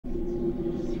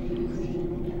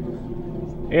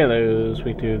Hello,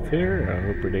 Sweet Tooth here. I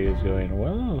hope your day is going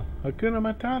well. Hakuna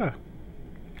Matata.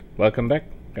 Welcome back.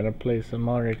 Gonna play some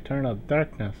more Eternal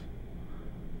Darkness.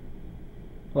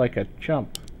 Like a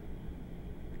chump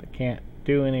that can't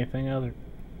do anything other.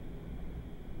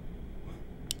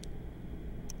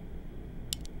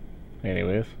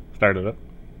 Anyways, start it up.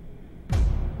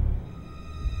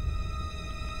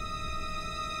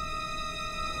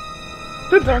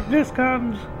 The darkness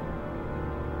comes!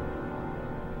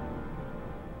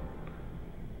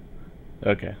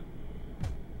 Okay.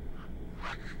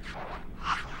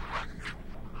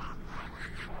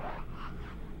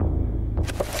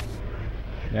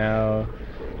 Now,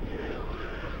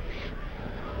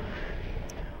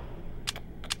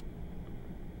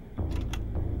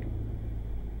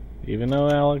 even though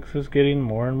Alex is getting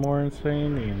more and more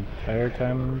insane the entire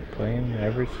time playing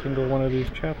every single one of these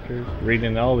chapters,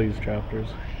 reading all these chapters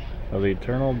of the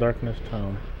Eternal Darkness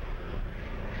Tome,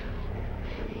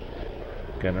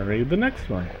 gonna read the next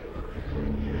one.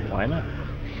 Why not?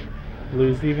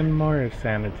 Lose even more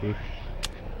sanity.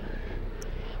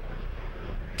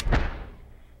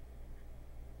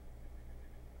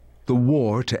 The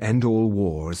war to end all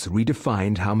wars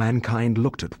redefined how mankind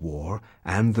looked at war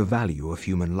and the value of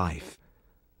human life.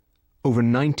 Over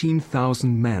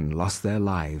 19,000 men lost their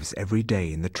lives every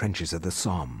day in the trenches of the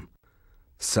Somme.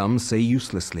 Some say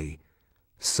uselessly,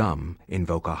 some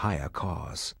invoke a higher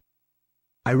cause.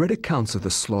 I read accounts of the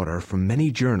slaughter from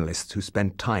many journalists who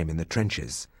spent time in the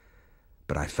trenches,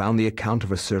 but I found the account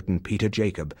of a certain Peter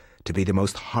Jacob to be the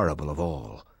most horrible of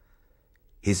all.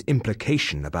 His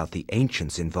implication about the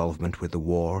ancients' involvement with the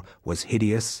war was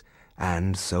hideous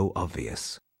and so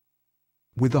obvious.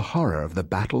 With the horror of the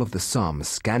Battle of the Somme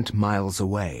scant miles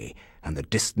away and the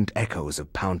distant echoes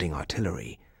of pounding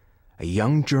artillery, a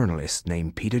young journalist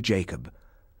named Peter Jacob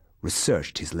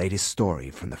researched his latest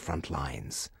story from the front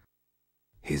lines.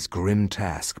 His grim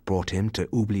task brought him to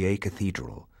Oubliette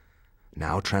Cathedral,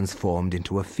 now transformed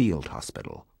into a field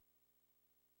hospital.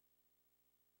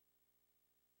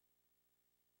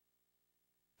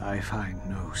 I find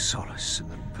no solace in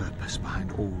the purpose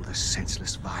behind all the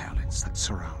senseless violence that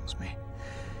surrounds me.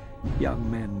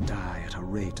 Young men die at a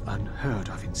rate unheard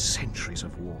of in centuries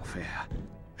of warfare.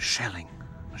 Shelling,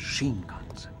 machine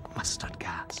guns, and mustard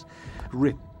gas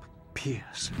rip,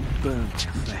 pierce, and burn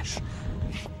their flesh.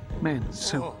 Men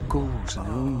soak gauze in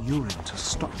their own urine to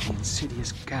stop the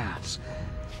insidious gas.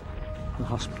 The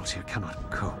hospitals here cannot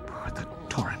cope with the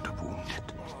torrent of wounded.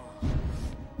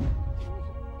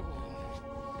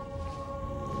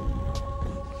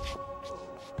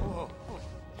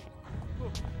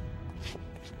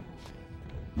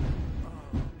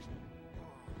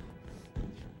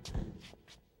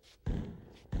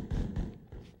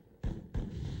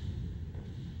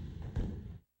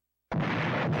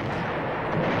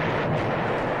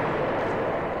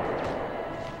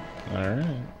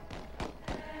 Alright.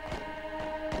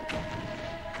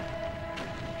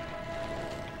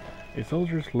 A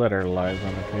soldier's letter lies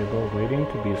on the table, waiting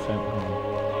to be sent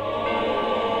home.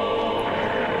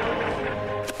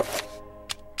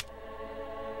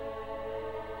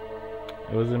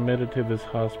 I was admitted to this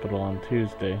hospital on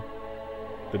Tuesday.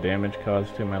 The damage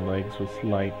caused to my legs was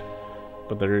slight,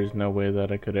 but there is no way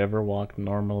that I could ever walk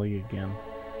normally again.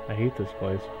 I hate this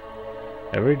place.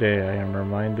 Every day I am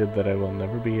reminded that I will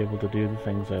never be able to do the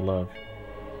things I love.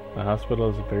 The hospital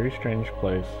is a very strange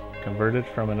place. Converted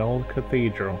from an old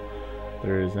cathedral,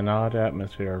 there is an odd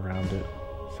atmosphere around it.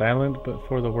 Silent but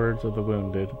for the words of the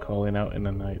wounded calling out in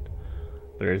the night.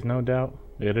 There is no doubt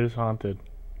it is haunted.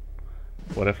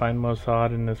 What I find most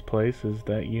odd in this place is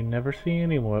that you never see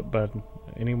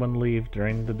anyone leave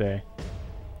during the day.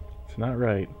 It's not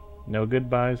right. No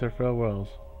goodbyes or farewells.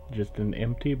 Just an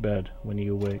empty bed when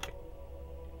you wake.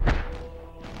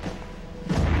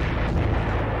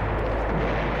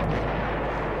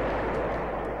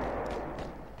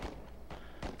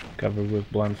 Covered with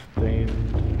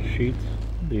blood-stained sheets,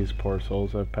 these poor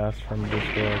souls have passed from this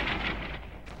world.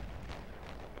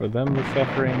 For them the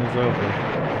suffering is over,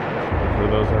 but for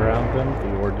those around them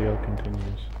the ordeal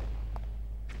continues.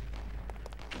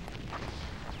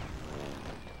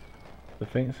 The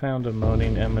faint sound of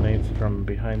moaning emanates from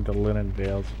behind the linen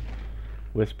veils.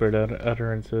 Whispered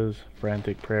utterances,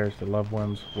 frantic prayers to loved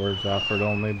ones, words offered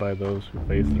only by those who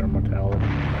face their mortality.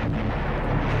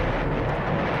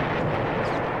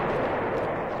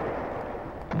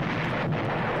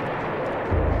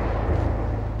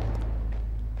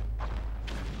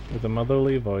 With a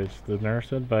motherly voice, the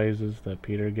nurse advises that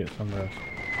Peter get some rest.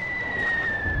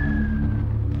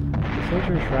 The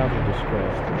soldier is rather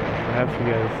distressed. Perhaps he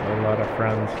has a lot of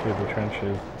friends through the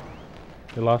trenches.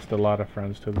 He lost a lot of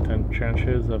friends to the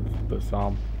trenches of the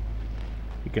Somme.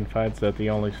 He confides that the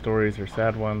only stories are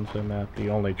sad ones and that the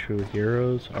only true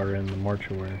heroes are in the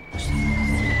mortuary.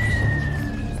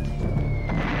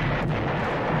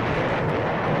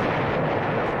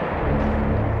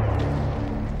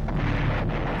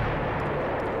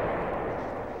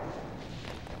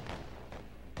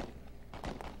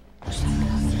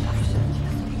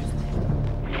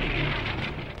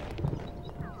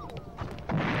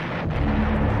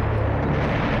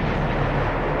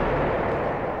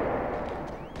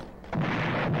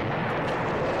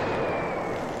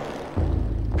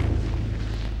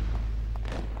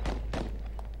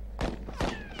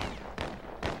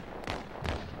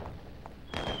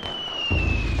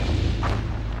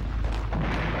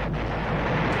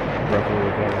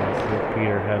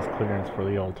 Peter has clearance for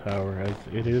the old tower, as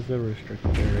it is a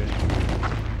restricted area.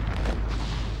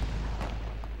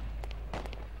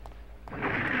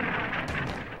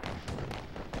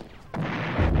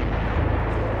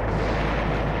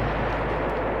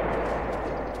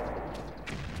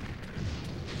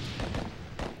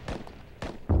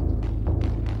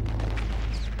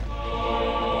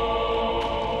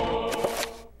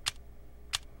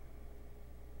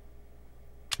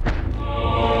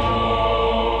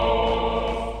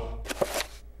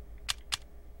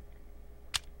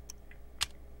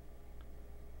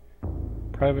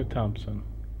 Private Thompson,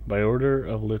 by order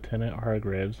of Lieutenant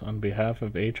Hargraves, on behalf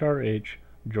of HRH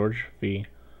George V.,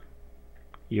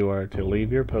 you are to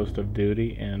leave your post of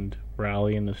duty and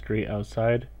rally in the street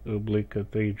outside Ubli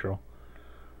Cathedral.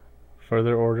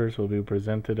 Further orders will be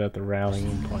presented at the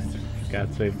rallying point.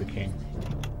 God save the King.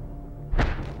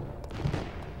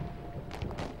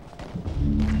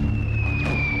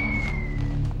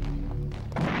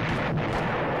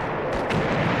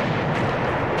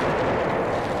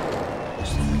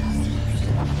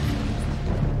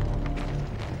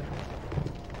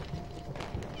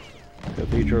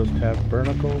 Cathedral's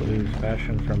tabernacle is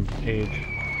fashioned from aged,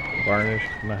 varnished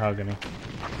mahogany.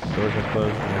 Doors are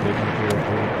closed and it isn't clear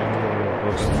and will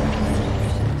open.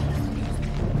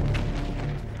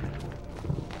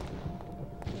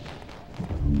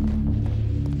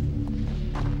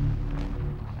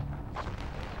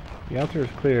 The altar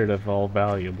is cleared of all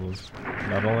valuables,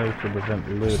 not only to prevent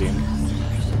looting,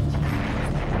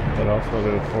 but also to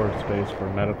afford space for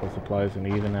medical supplies and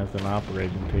even as an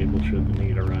operating table should the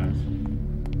need arise.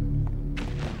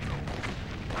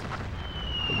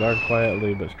 The guard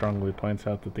quietly but strongly points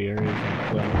out that the area is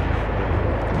off limits.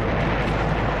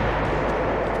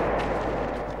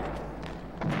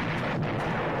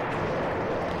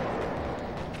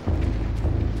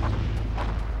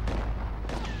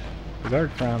 The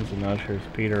guard frowns and ushers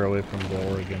Peter away from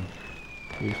the organ.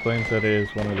 He explains that it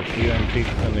is one of the few antiques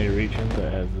in the region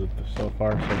that has so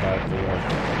far survived the war,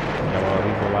 and while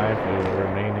he's alive it will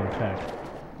remain intact.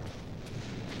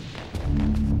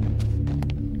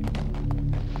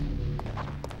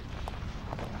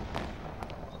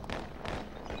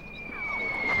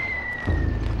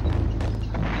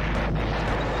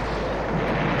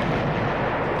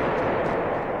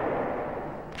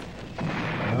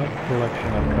 A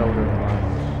collection of colored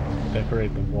lines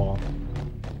decorate the wall.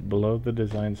 Below, the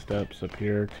design steps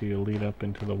appear to lead up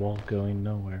into the wall going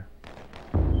nowhere.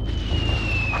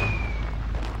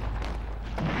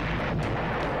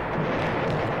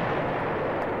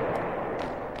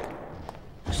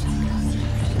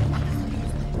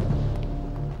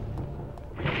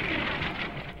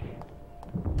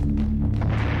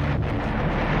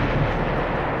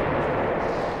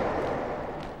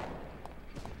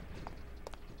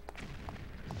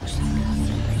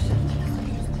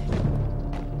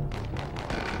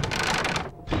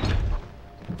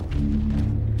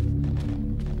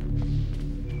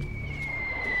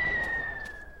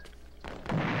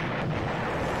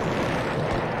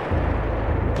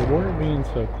 The war being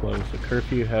so close, a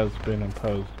curfew has been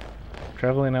imposed.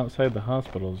 Traveling outside the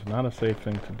hospital is not a safe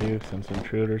thing to do since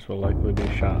intruders will likely be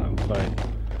shot on sight.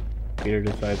 Peter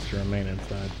decides to remain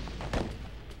inside.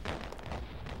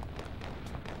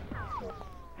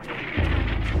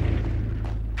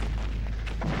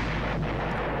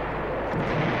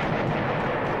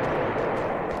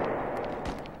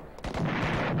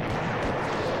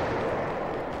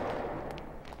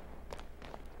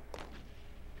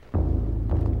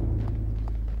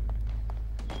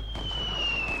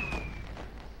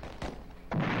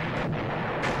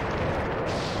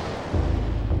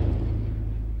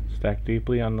 Stacked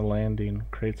deeply on the landing,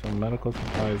 crates of medical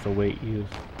supplies await use.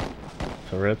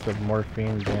 Syringes of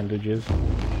morphine, bandages,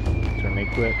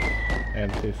 tourniquets,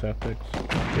 antiseptics,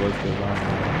 the list goes on.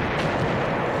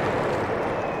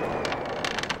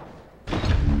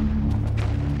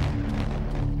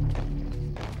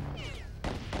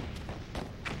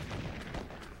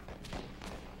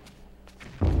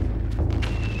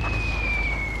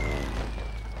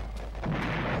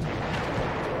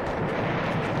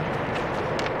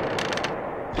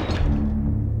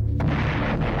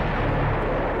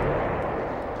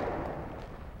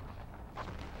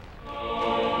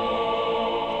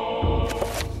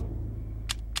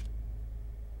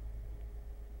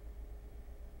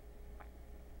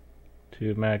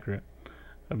 to Margaret.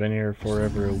 I've been here for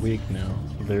over a week now.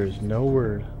 There is no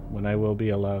word when I will be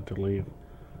allowed to leave.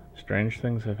 Strange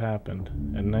things have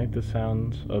happened. At night the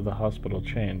sounds of the hospital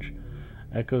change.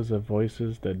 Echoes of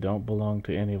voices that don't belong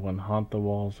to anyone haunt the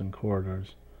walls and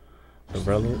corridors. The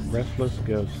restless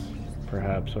ghosts,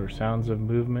 perhaps, or sounds of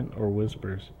movement or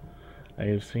whispers. I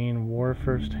have seen war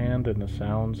firsthand, and the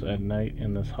sounds at night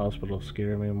in this hospital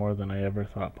scare me more than I ever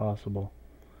thought possible.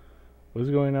 What is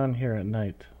going on here at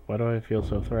night? Why do I feel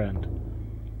so threatened?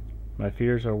 My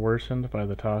fears are worsened by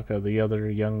the talk of the other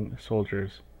young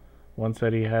soldiers. One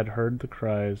said he had heard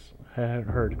cries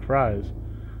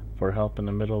for help in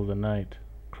the middle of the night,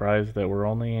 cries that were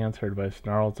only answered by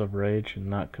snarls of rage and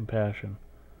not compassion.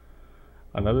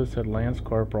 Another said Lance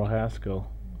Corporal Haskell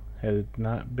had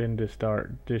not been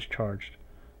discharged,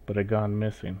 but had gone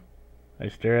missing. I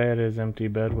stare at his empty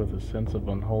bed with a sense of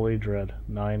unholy dread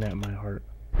gnawing at my heart.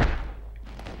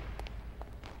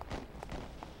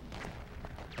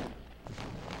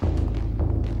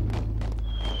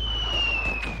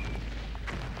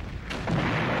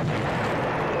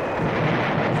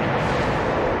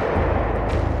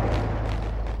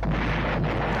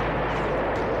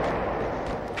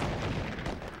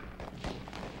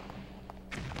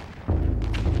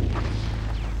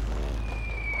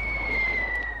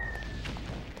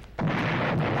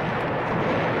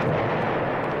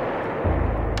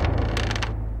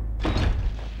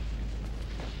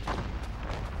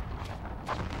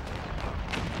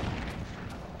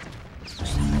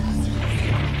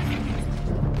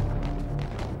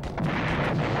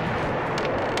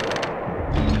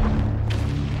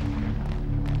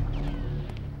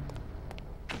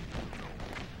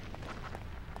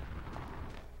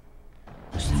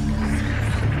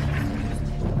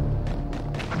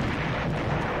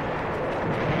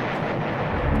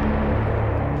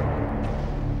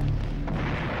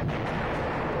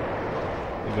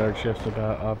 The guard shifts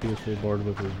about, obviously bored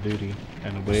with his duty,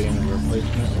 and awaiting a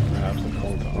replacement or perhaps a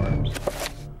call to arms.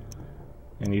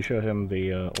 And you show him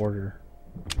the order.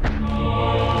 The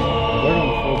guard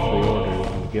unfolds the orders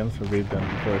and begins to read them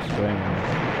before exclaiming,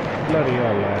 "Bloody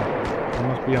hell, lad, you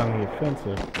must be on the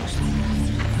offensive."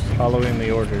 Following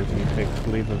the orders, he takes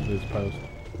leave of his post.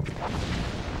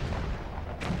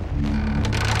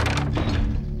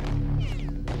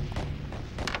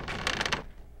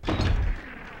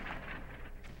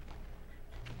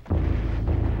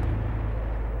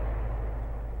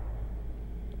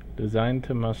 Designed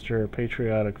to muster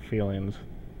patriotic feelings,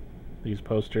 these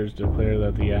posters declare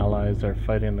that the Allies are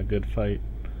fighting the good fight.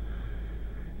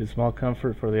 It's small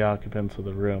comfort for the occupants of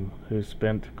the room, whose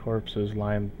spent corpses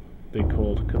line the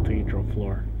cold cathedral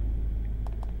floor.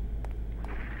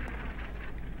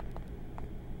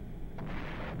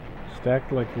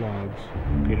 Stacked like logs,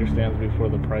 Peter stands before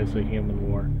the price of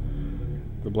human war.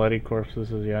 The bloody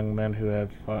corpses of young men who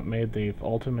have made the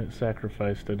ultimate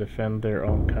sacrifice to defend their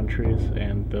own countries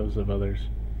and those of others.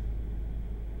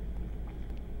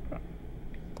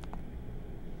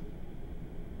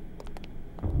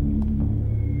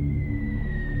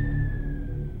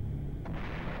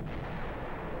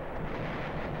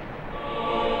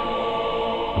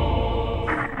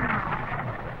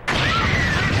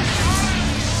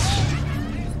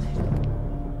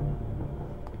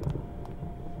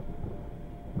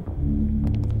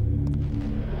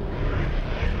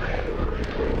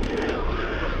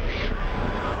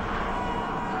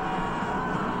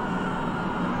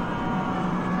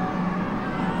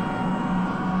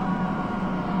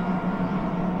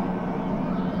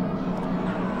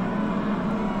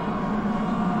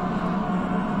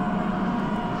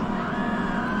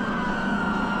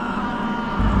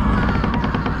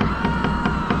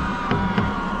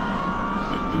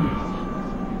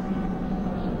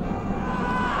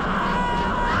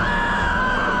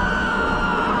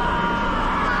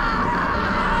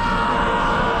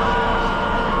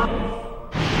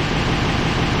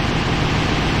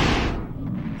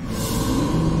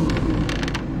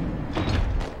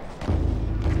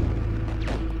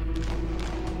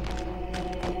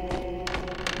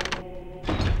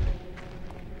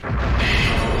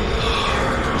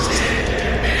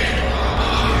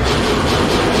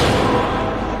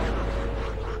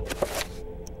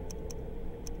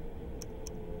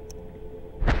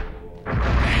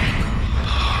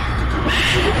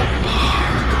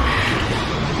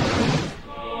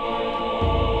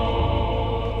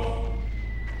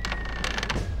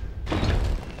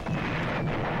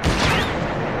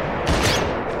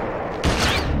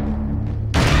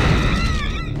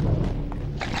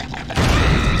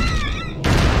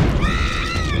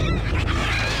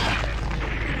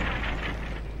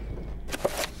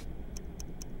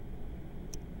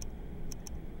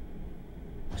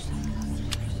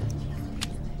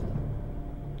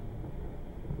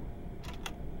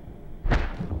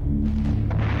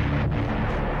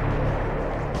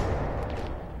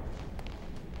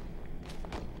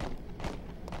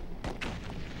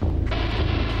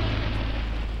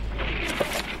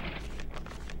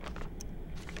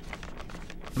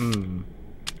 This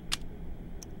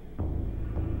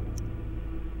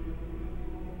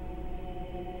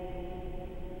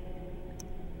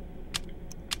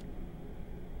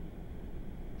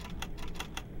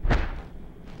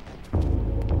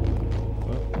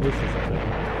is a bit.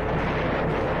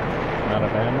 I'm out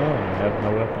of ammo and I have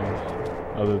no weapons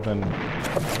other than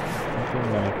something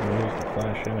that I can use to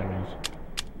flash enemies.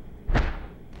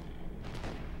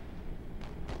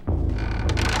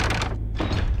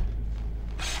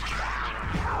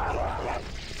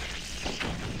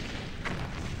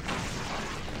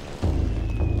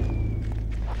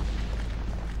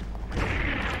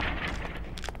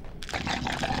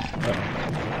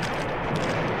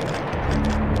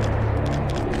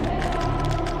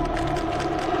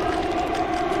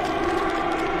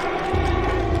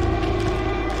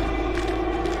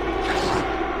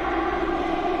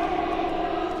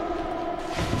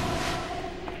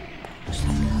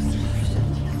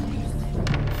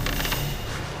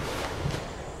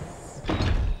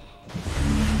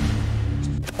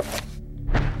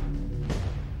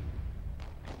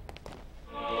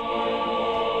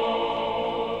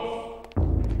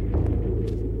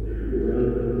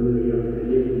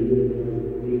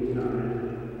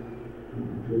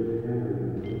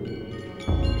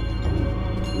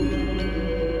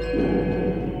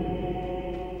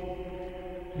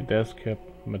 Desk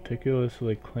kept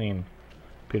meticulously clean.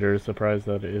 Peter is surprised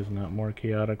that it is not more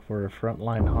chaotic for a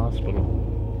frontline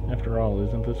hospital. After all,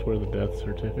 isn't this where the death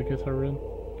certificates are read?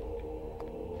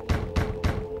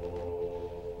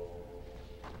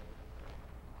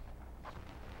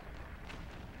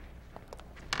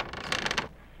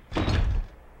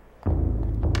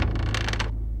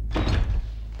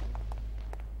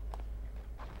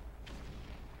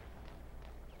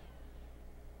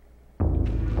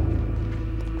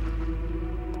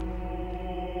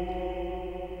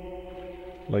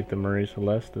 Like the Marie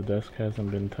Celeste, the desk hasn't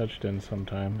been touched in some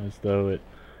time, as though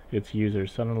its user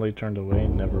suddenly turned away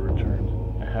and never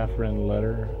returned. A half-written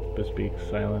letter bespeaks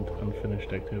silent,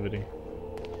 unfinished activity.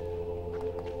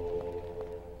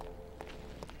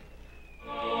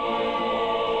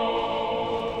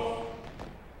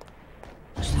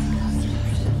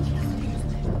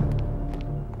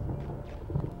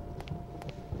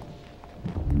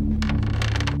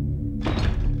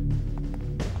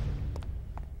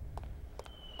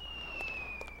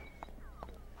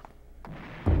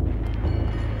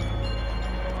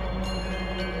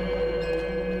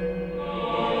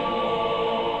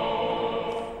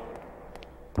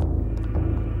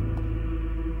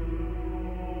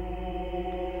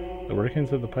 The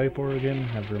workings of the pipe organ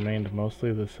have remained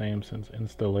mostly the same since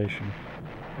installation.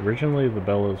 Originally the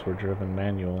bellows were driven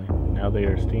manually, now they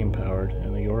are steam-powered,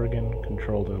 and the organ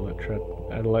controlled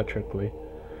electrically.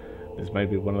 This may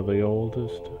be one of the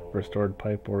oldest restored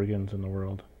pipe organs in the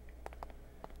world.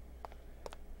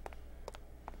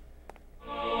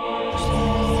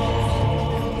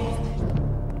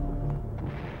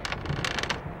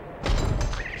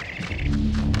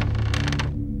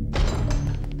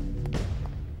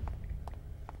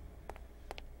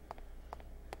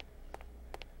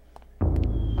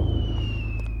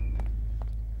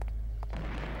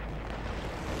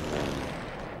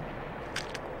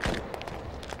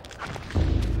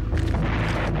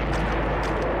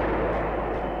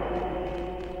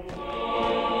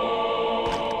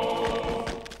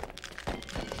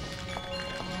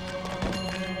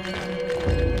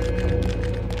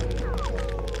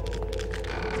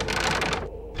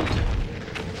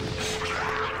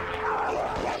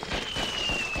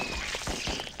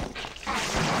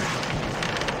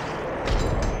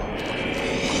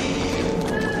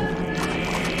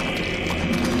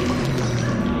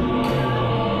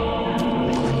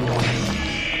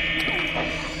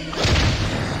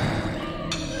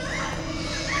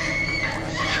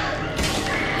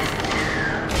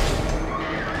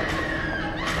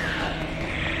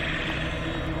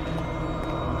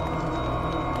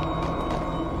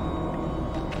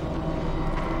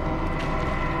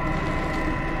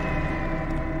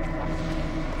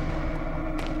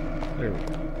 There we go.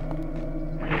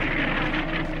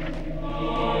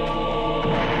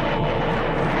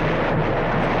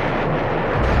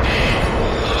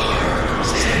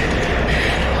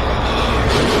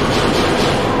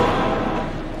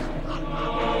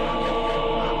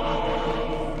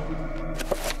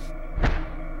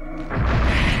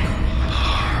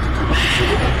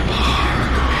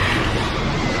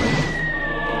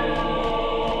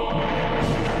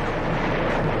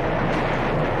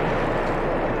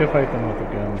 I could fight them with a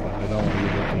gun, but I don't want to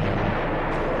use it with the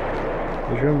ammo.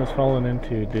 This room has fallen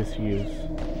into disuse.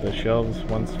 The shelves,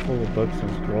 once full of books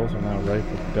and scrolls, are now rife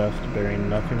with dust, bearing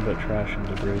nothing but trash and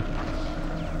debris.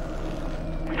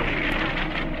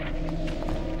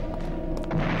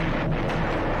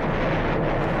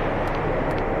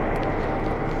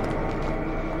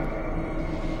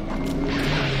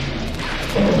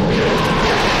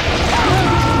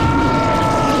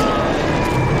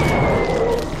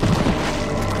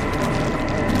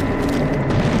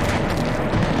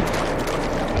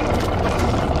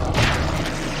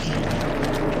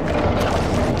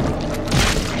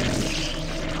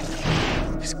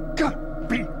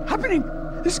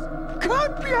 This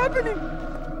can't be happening!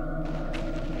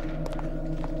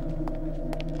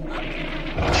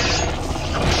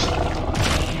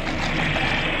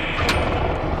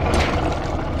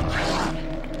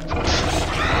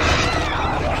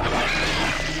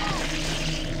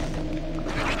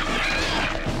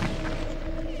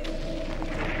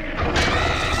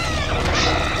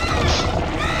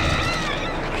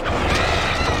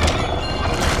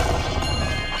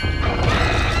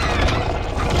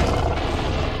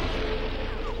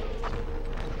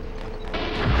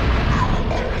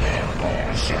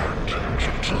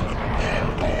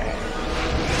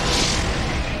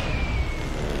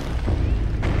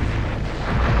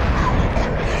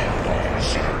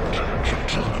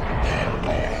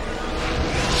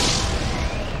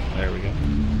 There we go.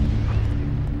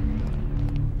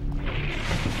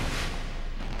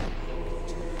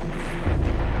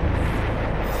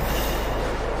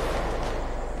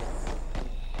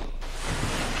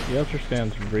 The altar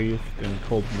stands wreathed in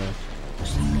cold mist.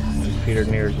 As Peter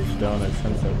nears the stone, a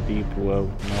sense of deep woe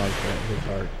gnaws at his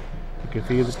heart. The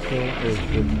cathedral is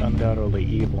undoubtedly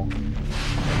evil,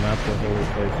 and not the holy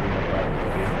place he had thought it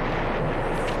to be.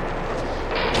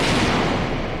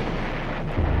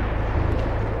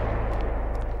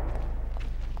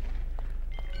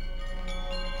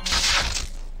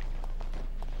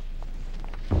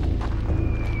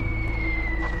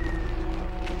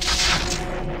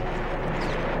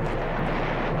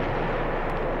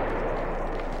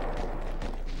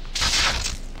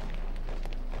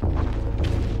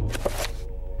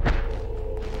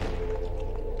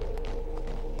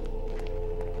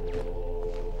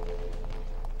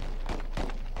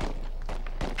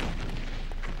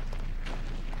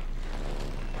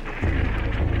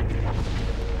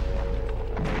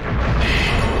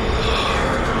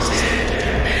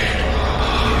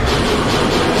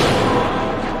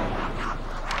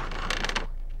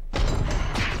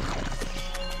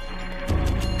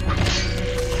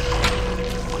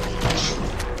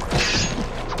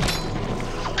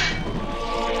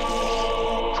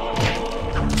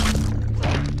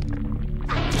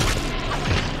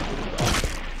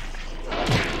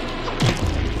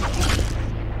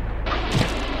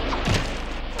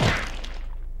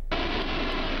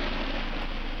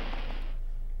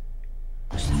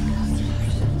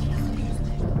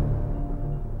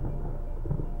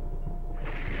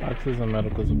 Boxes and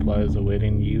medical supplies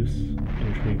awaiting use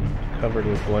in treatment, covered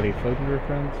with bloody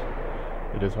fingerprints.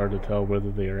 It is hard to tell whether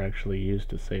they are actually used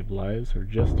to save lives or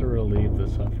just to relieve the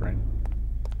suffering.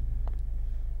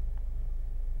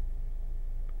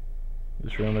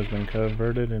 This room has been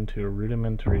converted into a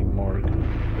rudimentary morgue.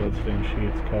 Bloodstained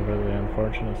sheets cover the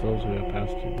unfortunate souls who have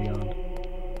passed beyond.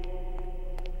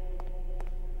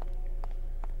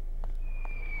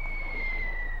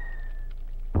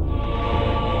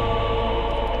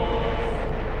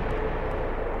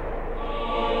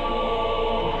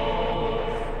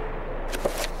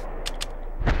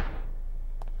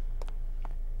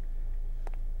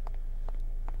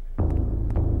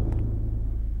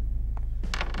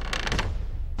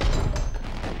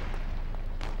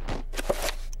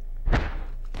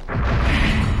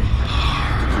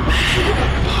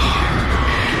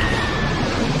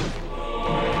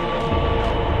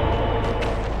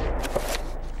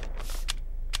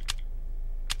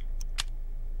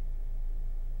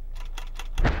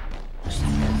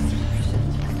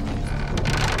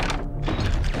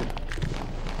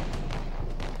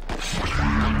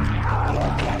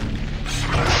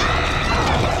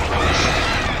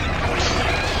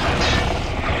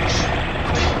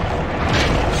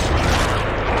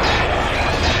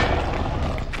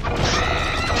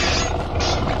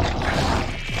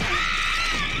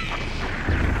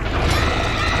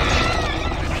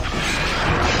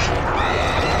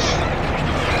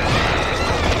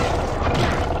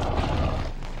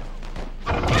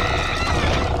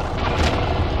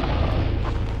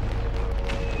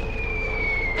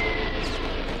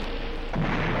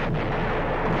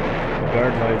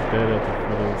 Dead at the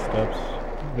foot of the steps,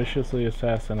 viciously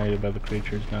assassinated by the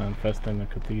creatures now infesting the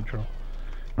cathedral.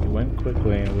 He went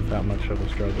quickly and without much of a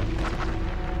struggle.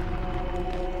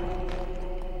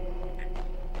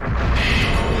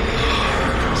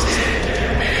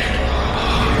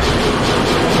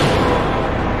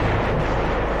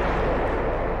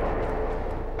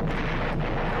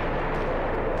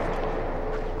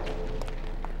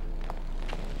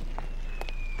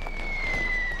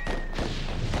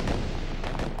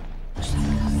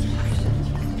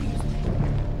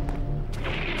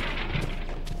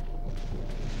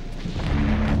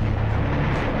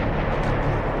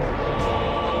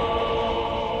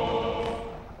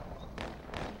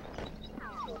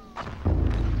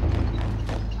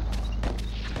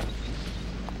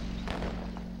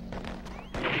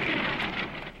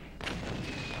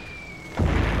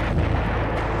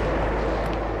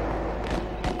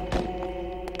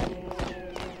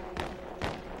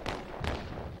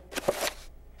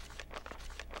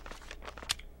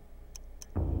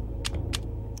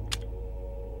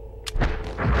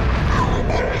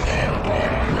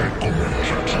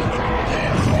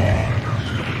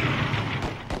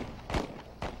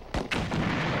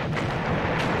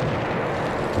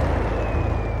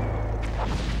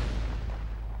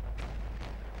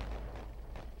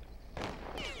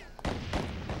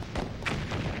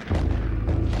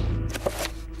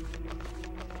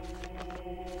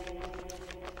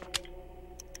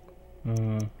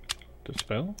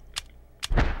 Dispel?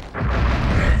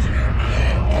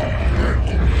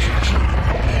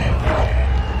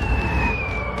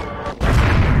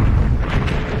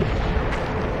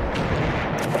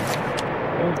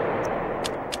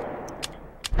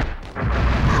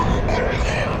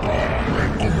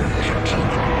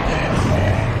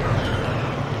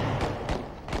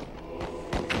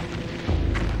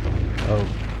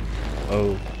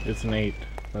 Oh, it's an 8.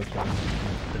 That's why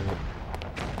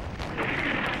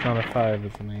it's not a 5,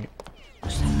 it's an 8. Oh,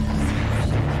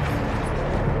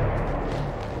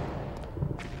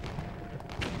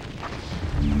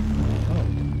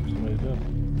 somebody's dead.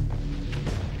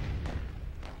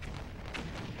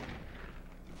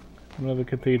 One of the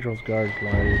cathedral's guards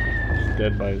lies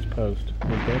dead by his post.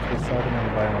 His death was sudden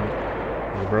and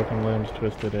violent, his broken limbs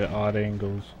twisted at odd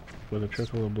angles, with a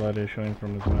trickle of blood issuing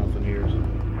from his mouth and ears.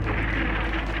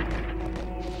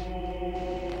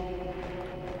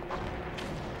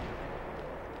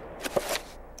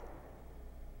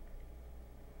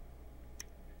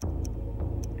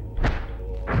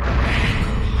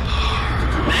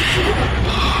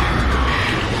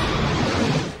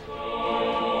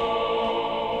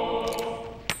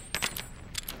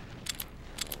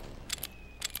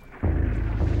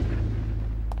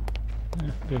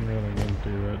 Didn't really mean to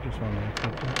do that, just wanted to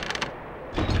cut that.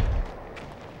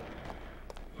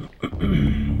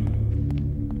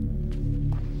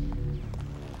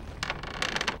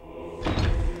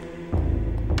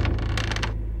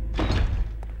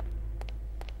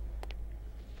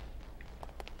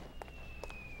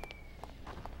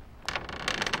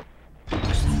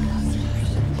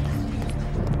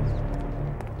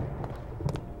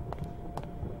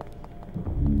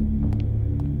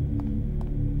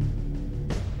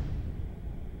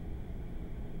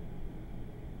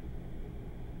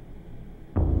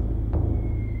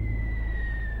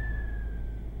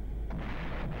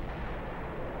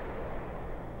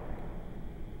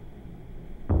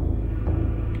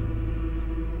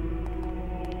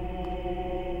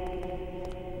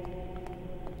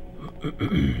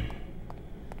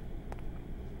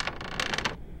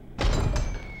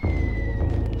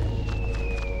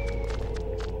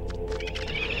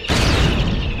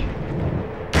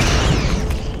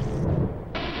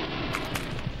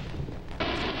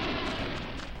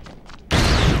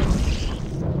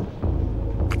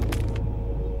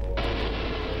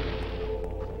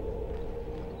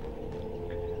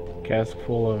 Cask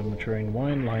full of maturing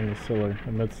wine line the cellar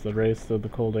amidst the race of the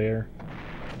cold air.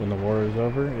 When the war is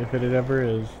over, if it ever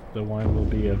is, the wine will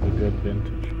be of a good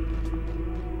vintage.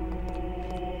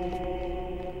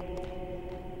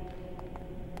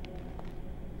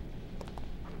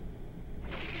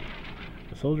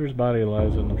 The soldier's body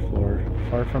lies on the floor.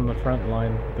 Far from the front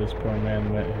line, this poor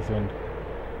man met his end.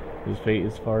 His fate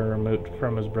is far remote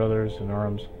from his brothers in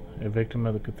arms, a victim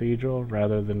of the cathedral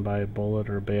rather than by a bullet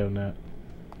or bayonet.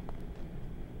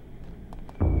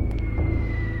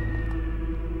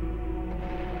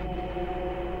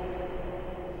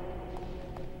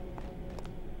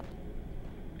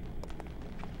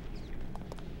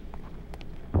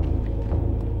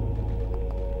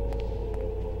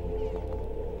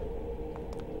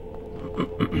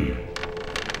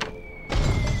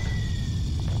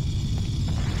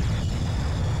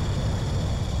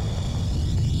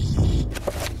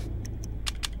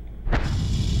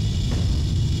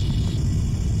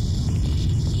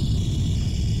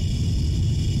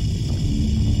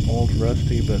 old,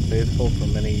 rusty, but faithful for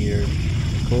many years.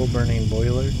 The coal-burning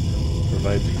boiler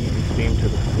provides heat and steam to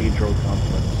the cathedral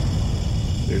complex.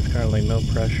 There's currently no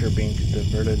pressure being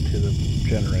diverted to the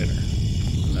generator.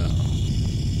 No.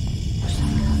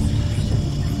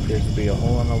 Appears to be a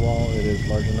hole in the wall. It is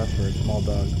large enough for a small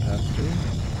dog to pass through.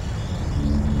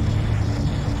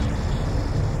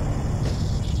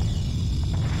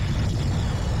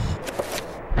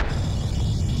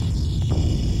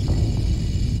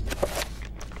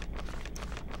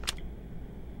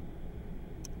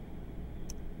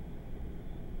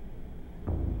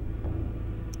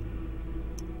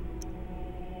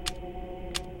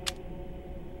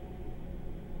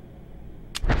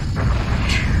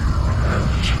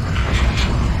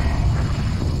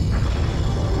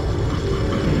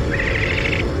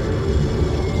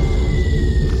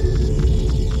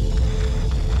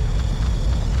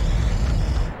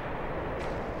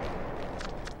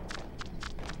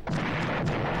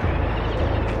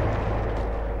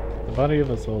 The body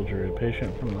of a soldier, a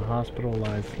patient from the hospital,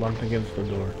 lies slumped against the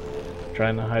door.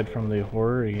 Trying to hide from the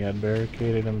horror, he had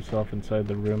barricaded himself inside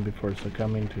the room before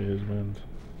succumbing to his wounds.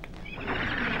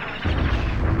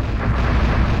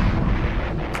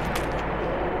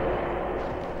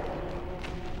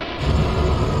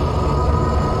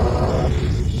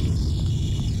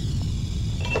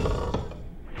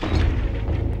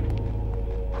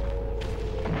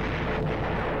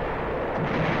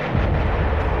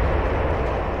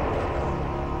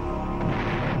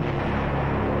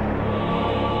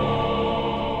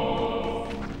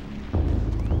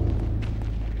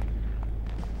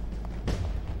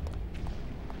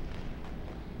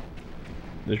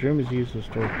 This room is used to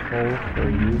store coal for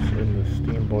use in the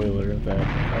steam boiler that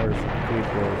powers the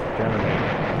cathedral's generator.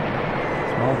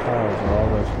 Small tiles are all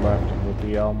that's left, and with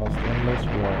the almost endless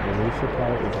war, the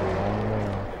resupply is a long way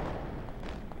off.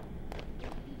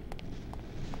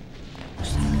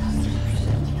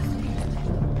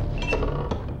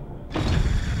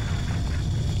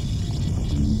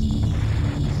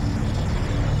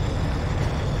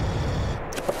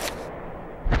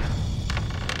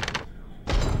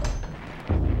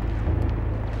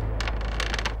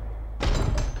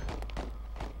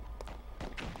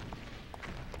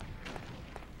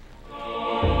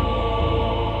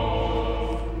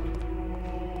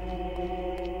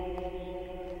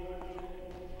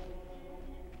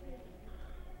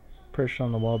 Perched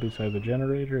on the wall beside the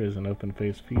generator is an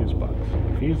open-faced fuse box.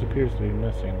 The fuse appears to be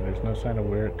missing. There's no sign of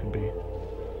where it could be.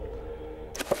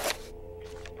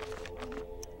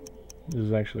 This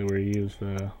is actually where you use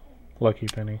the lucky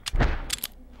penny.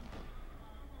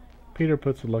 Peter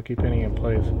puts the lucky penny in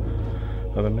place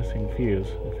of the missing fuse.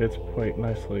 It fits quite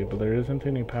nicely, but there isn't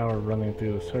any power running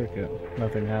through the circuit.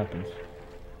 Nothing happens.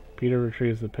 Peter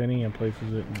retrieves the penny and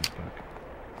places it in his pocket.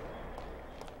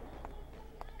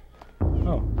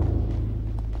 Oh.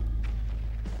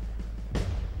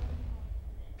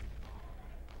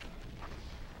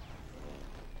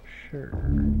 Sure.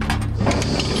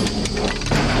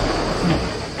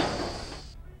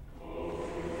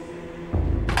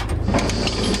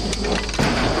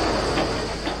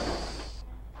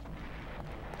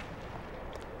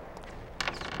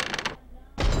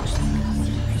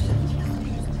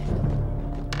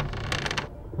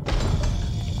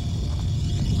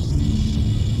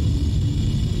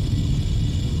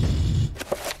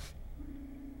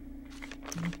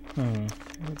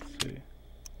 Let's see.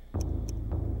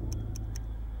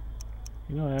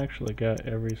 You know, I actually got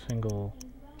every single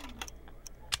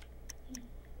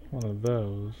one of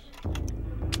those.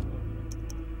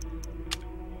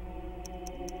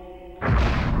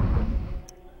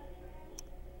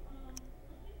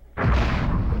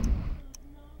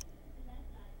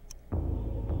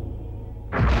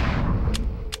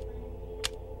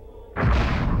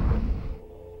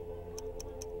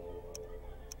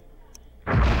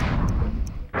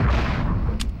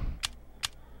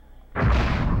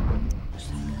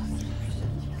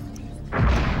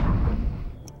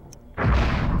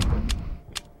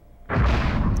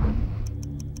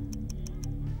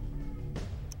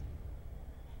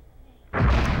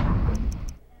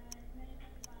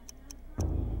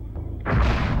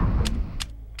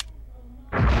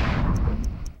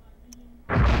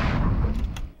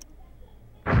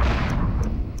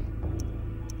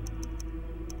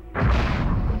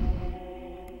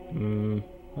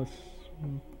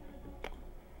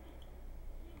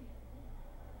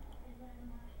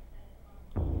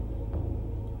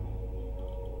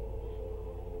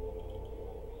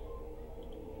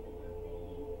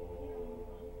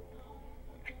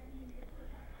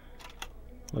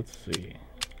 Let's see.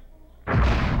 Try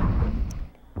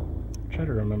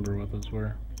to remember what those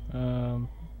were.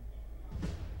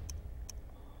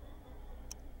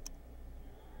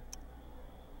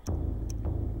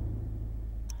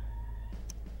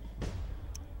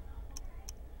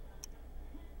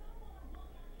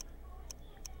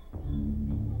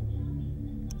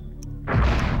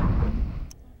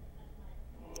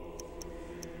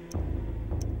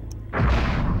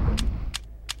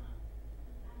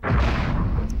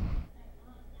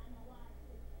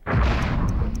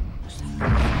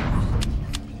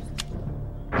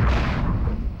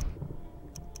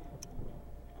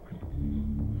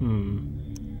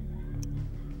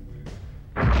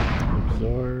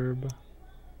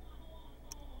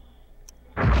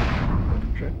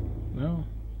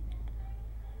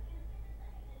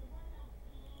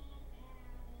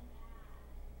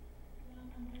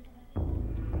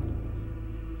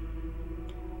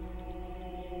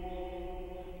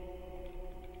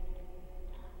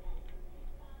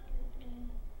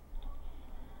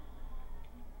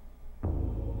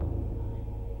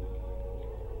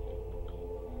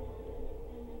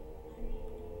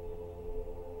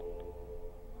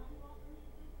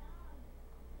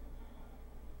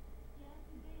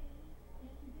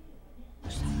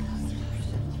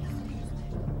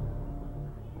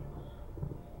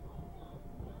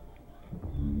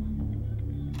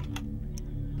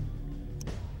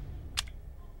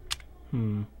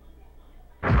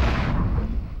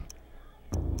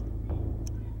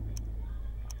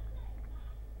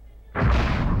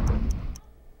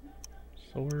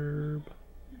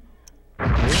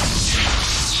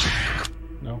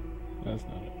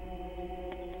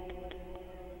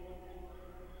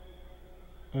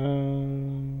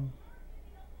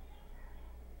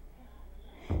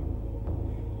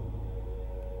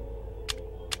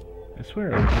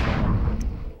 swear it was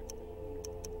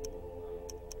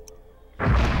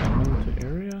summon to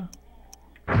area?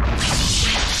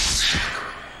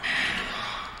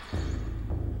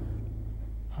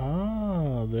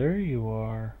 Ah, there you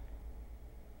are.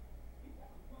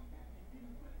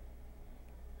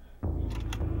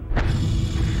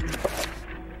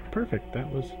 Perfect.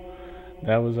 That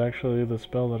was actually the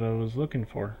spell that I was looking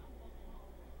for.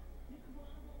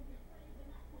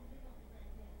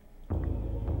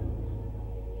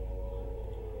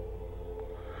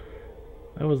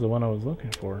 That was the one I was looking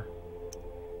for.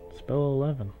 Spell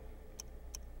 11.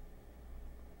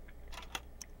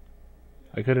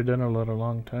 I could have done it a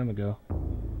long time ago.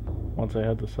 Once I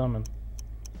had the summon.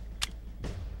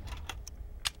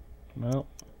 Well.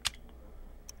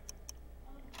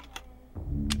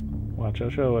 Watch,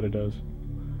 I'll show you what it does.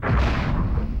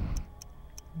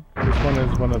 This one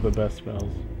is one of the best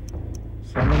spells.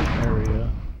 Summon area.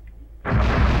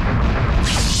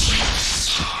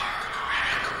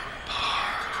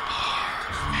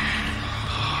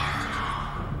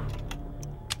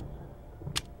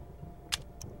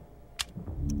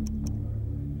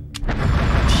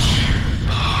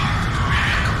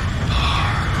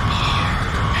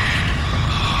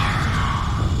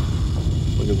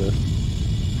 Look at this.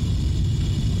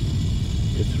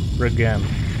 It's Regen.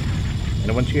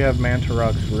 And once you have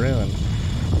Mantarok's Rune,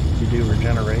 you do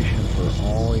regeneration for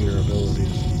all your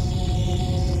abilities.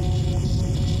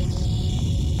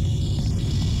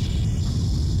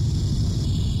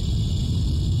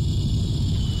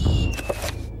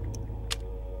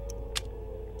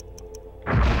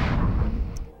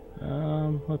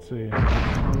 Let's see.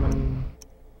 Summon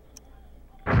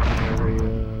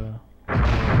area.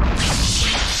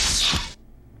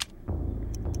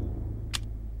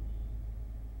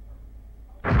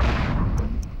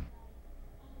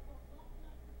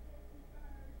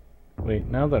 Wait,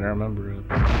 now that I remember it,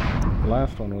 the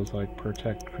last one was like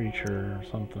protect creature or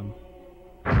something.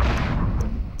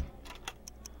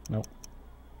 Nope.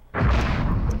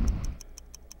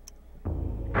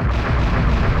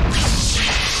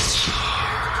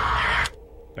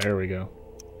 There we go.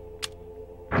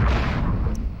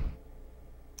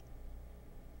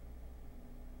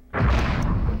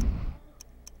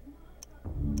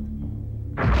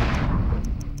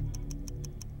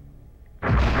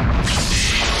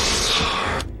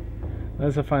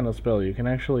 That's the final spell. You can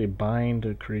actually bind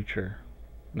a creature,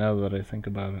 now that I think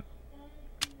about it.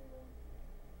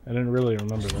 I didn't really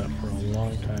remember that for a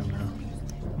long time now.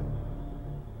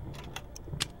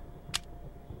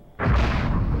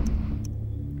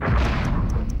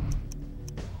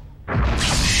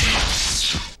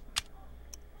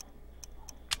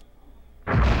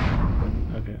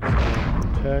 Okay, so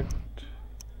protect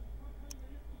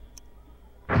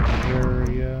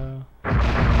area.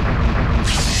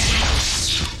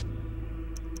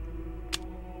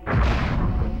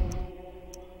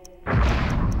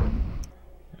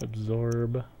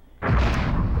 Absorb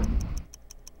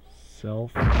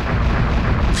self.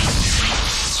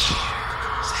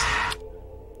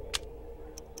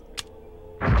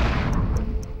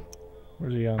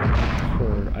 Where's he on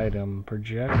for item?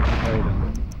 Project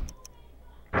item.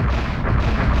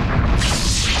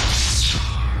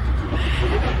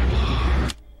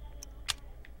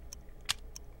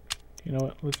 You know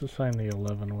what? Let's assign the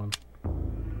 11 one.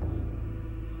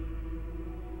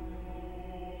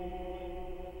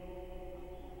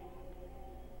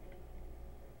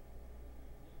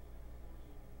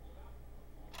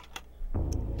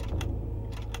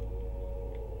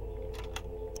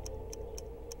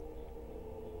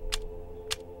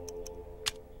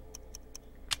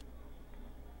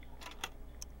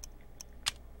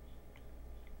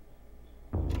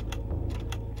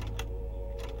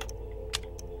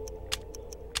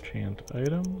 Chant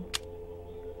item.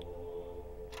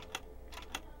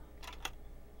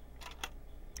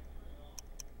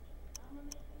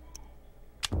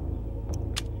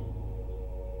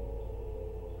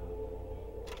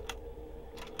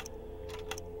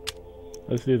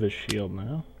 Let's do the shield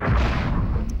now.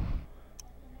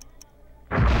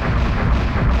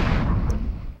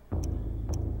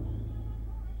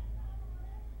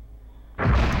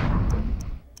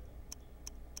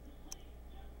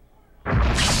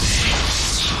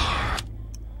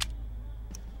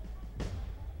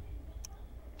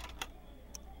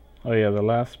 Oh yeah, the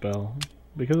last spell.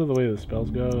 Because of the way the spells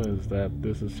go, is that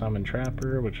this is Summon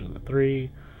Trapper, which is a 3.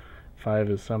 5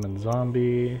 is Summon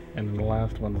Zombie, and then the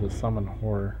last one's a Summon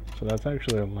Horror. So that's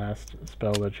actually the last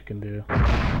spell that you can do.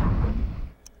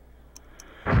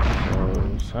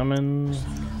 So, Summon,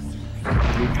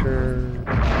 Future.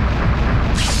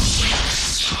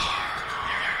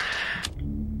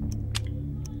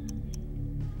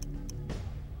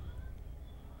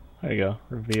 There you go.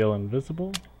 Reveal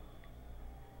invisible.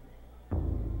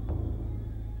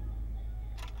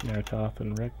 Naratoth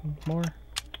and Rickmore.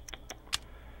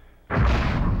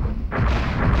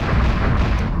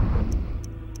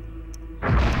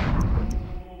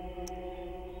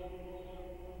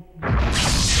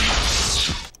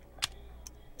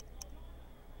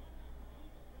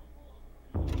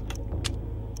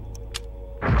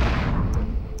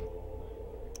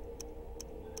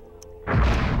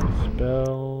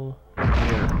 Spell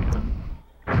area.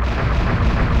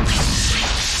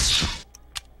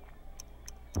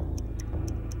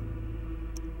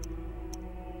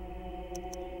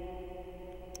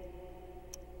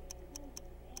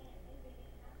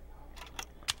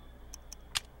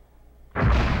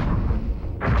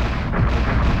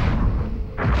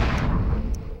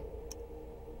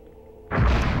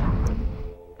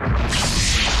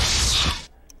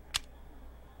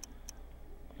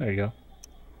 There you go.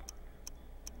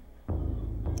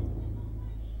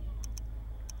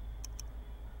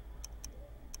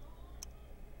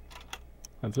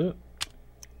 That's it.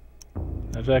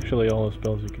 That's actually all the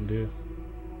spells you can do.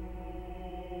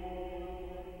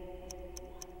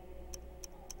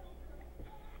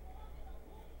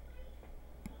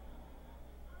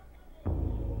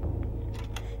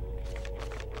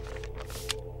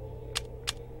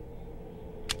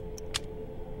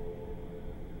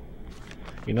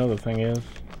 You know, the thing is,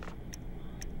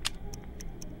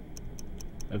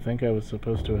 I think I was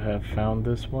supposed to have found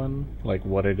this one, like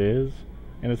what it is,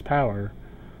 and its power,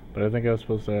 but I think I was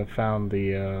supposed to have found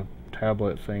the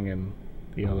tablet thing in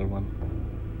the other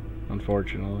one,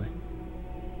 unfortunately.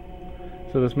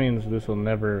 So this means this will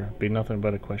never be nothing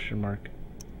but a question mark,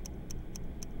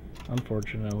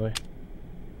 unfortunately.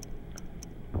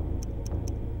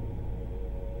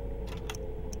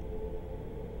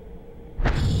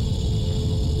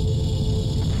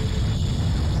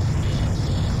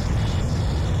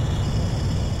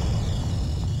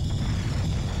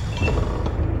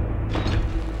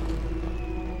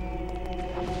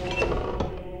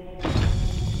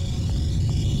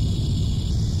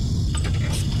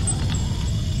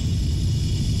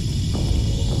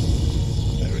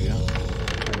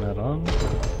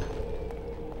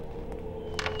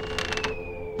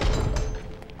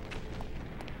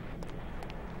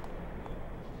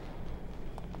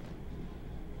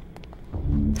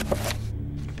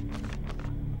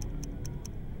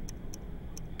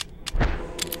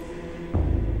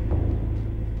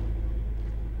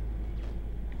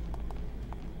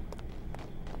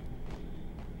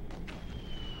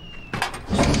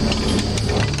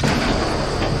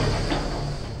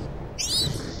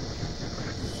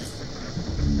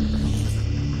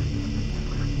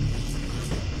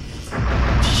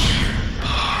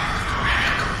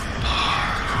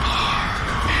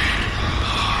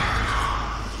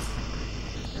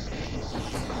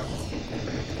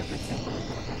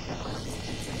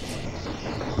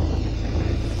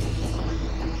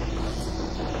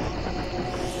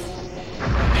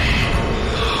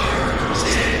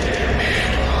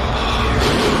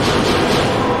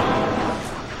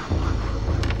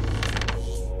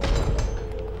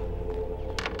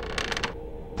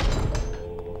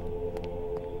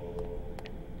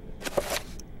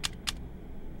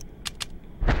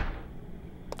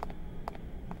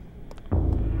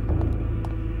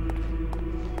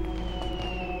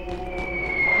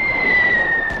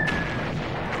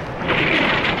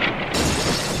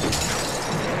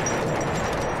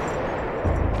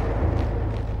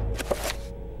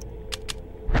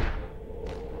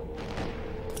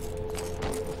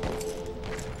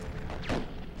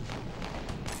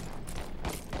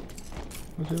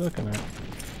 What's he looking at?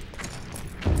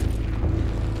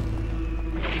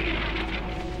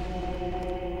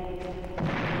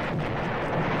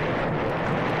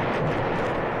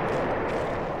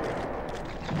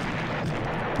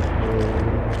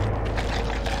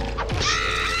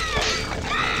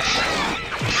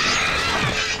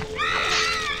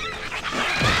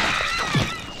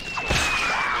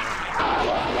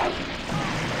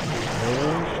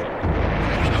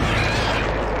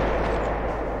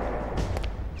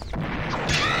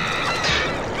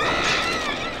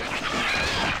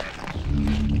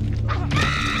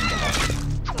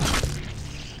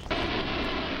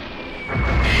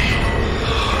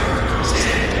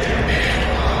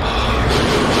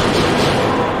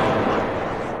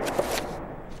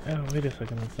 Wait a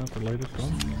second, that's not the latest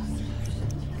one.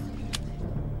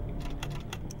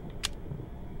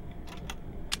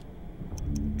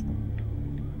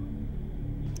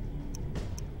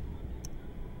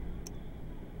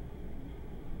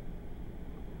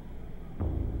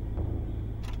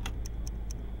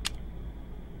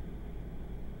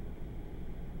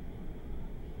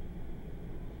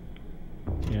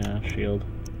 shield.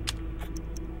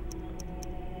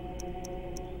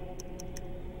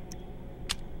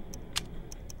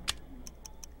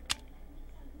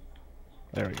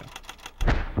 There we go.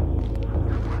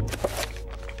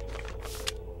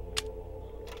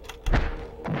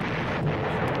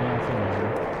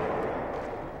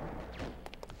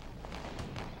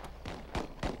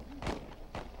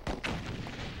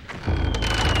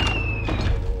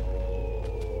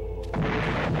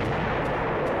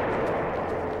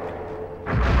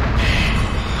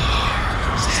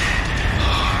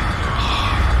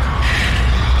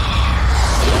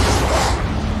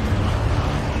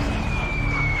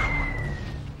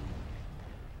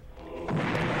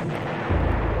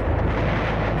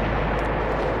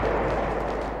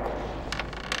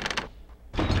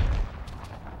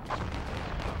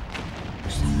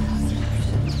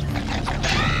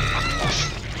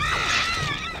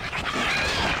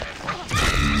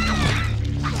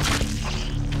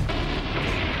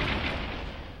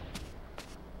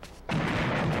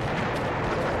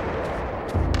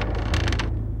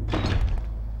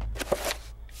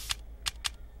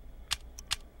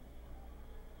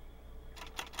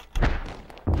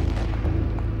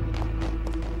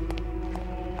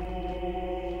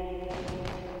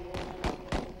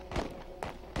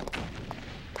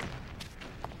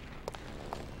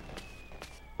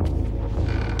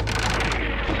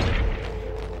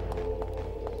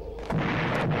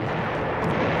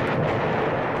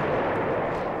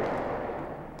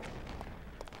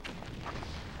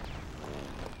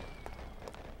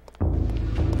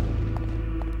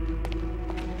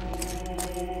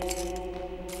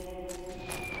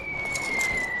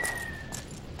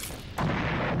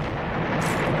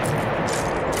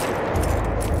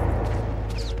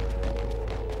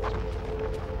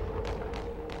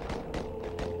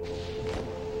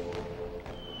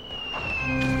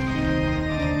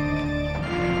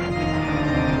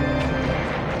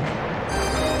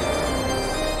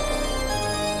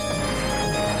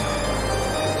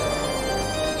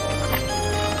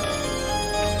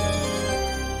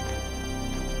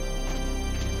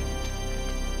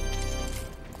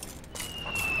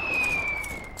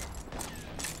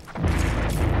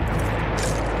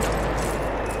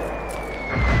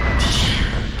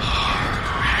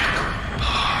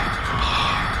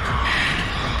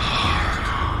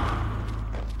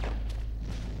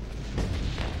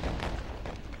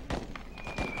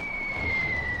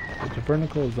 The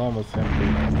tabernacle is almost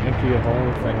empty of all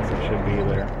the things that should be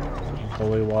there, such as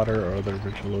holy water or other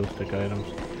ritualistic items.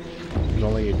 There's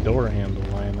only a door handle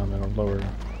lying on the lower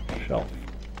shelf.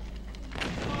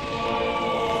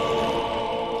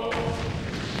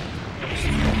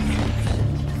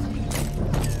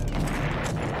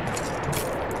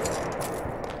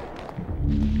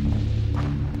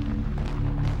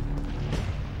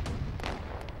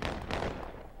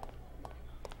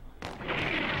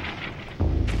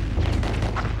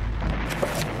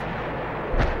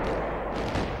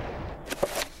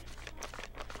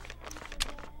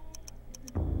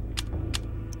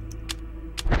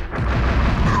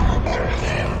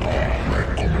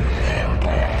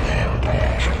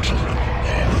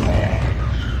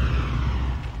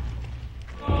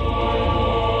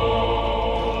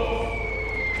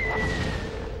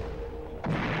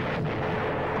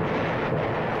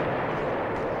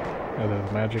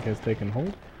 Magic has taken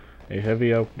hold. A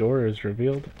heavy oak door is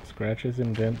revealed. Scratches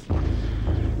and dents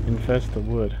infest the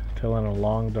wood, telling a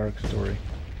long, dark story.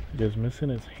 It is missing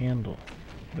its handle.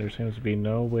 There seems to be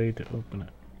no way to open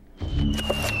it.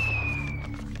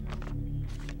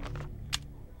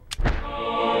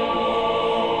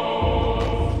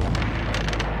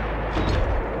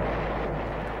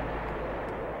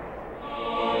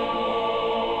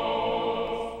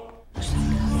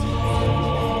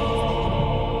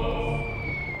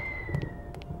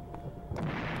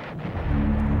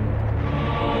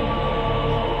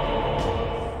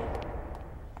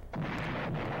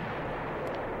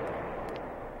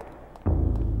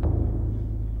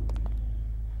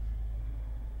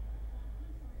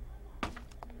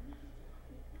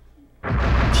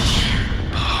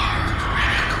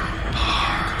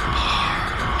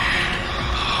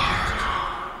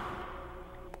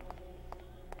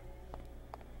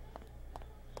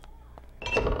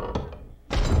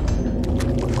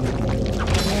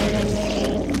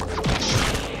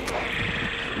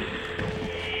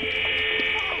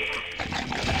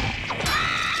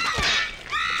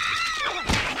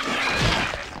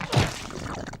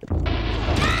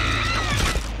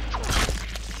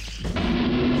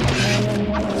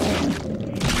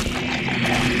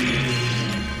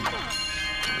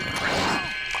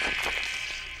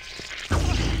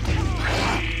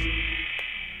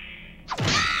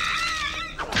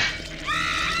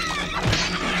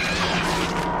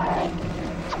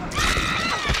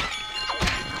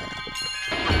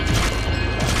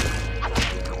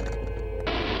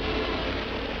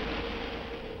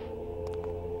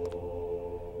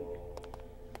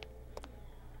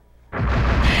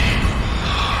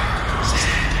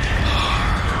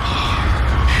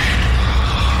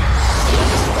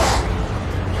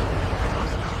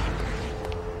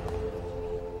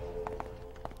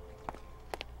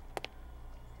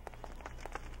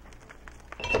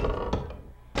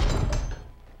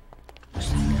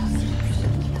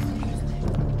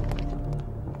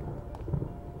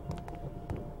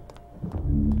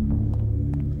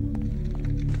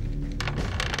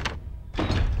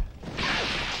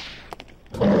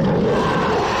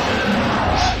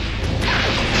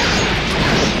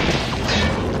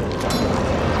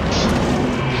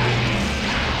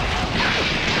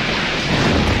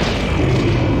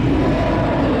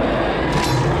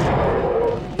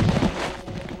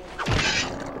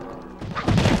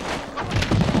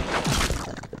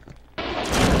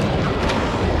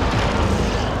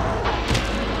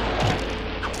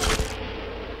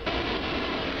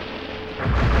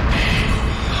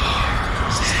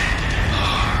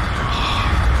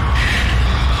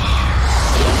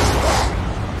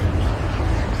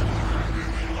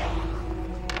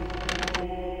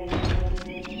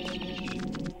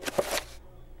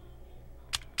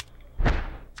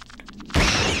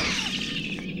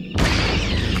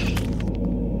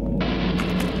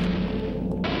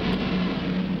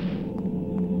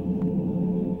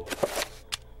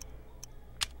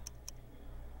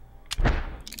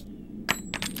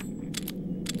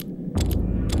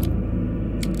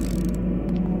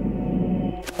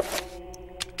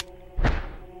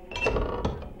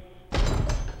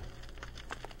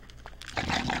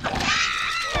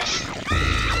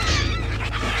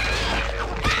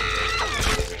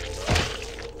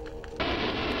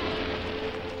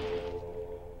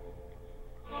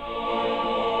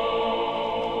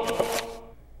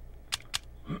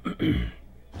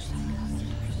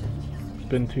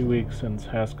 been 2 weeks since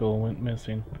Haskell went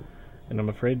missing, and I'm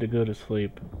afraid to go to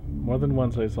sleep. More than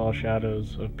once I saw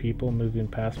shadows of people moving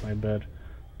past my bed,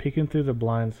 peeking through the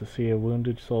blinds to see a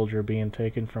wounded soldier being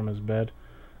taken from his bed,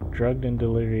 drugged and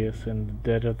delirious in the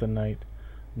dead of the night,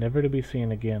 never to be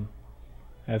seen again.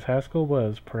 As Haskell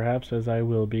was, perhaps as I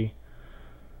will be.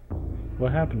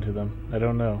 What happened to them? I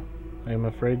don't know. I am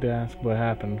afraid to ask what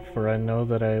happened, for I know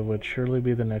that I would surely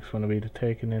be the next one to be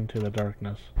taken into the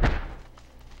darkness.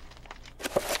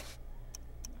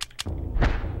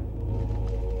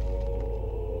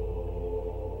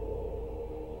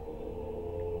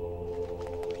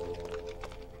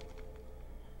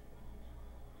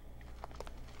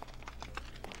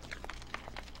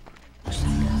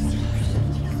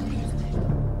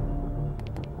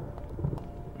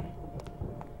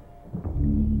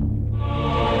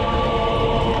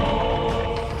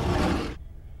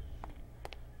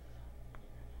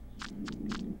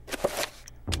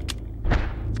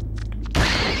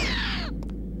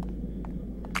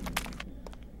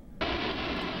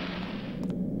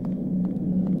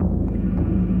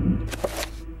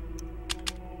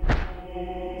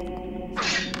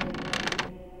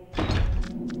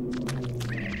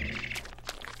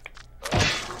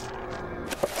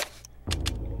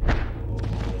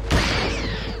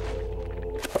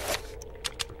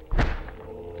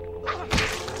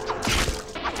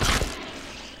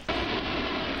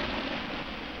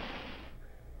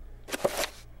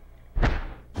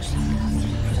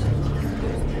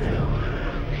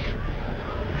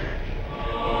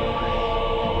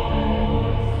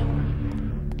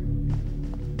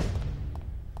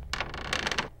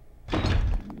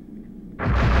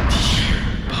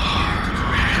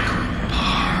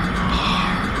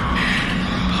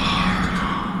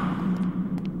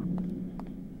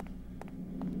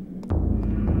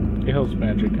 It helps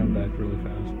magic come back really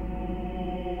fast.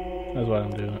 That's why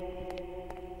I'm doing it.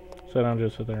 So I don't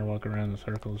just sit there and walk around in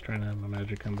circles trying to have my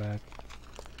magic come back.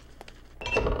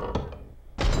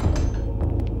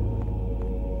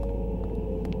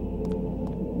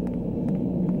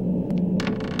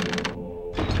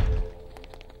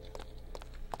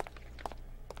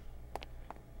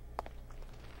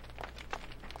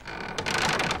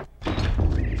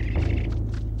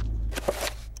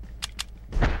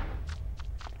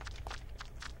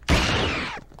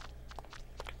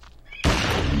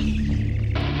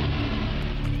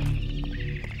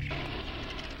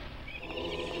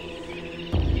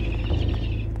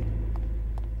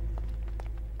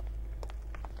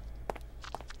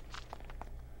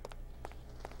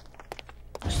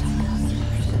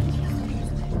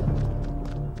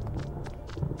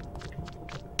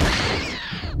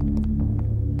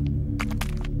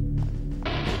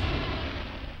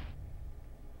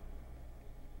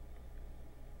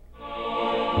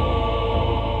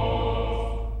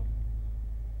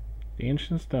 The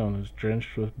ancient stone is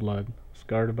drenched with blood,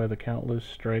 scarred by the countless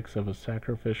strikes of a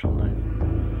sacrificial knife.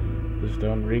 The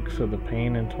stone reeks of the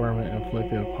pain and torment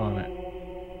inflicted upon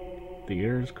it. The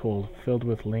air is cold, filled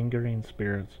with lingering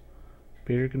spirits.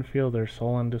 Peter can feel their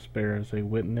sullen despair as they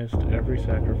witnessed every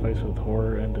sacrifice with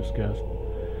horror and disgust.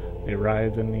 They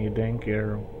writhe in the dank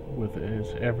air with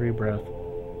his every breath,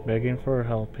 begging for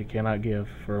help he cannot give,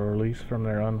 for a release from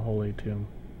their unholy tomb.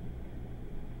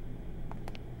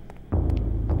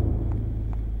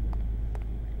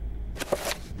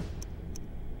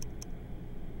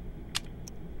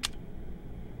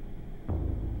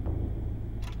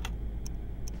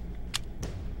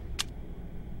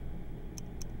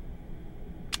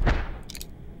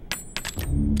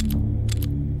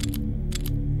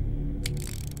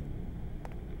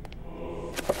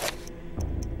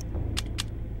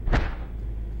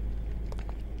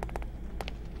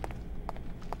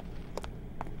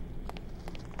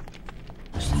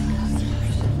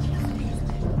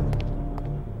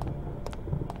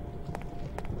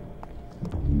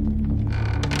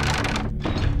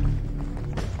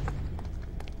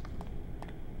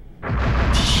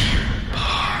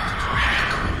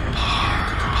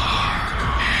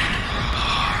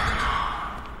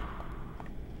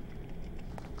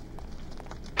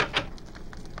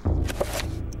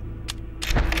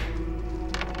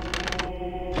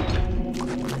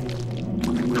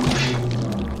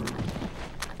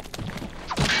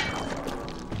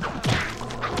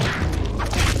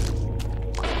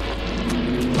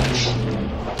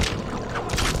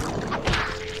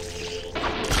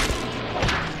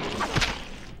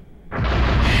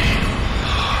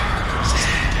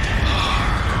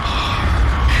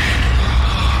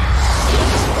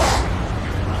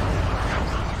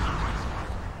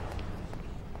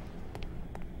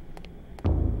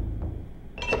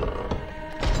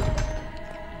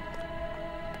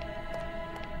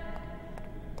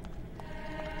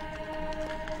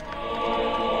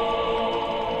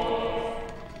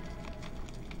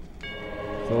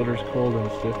 shoulders cold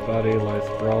and stiff body lies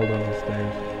sprawled on the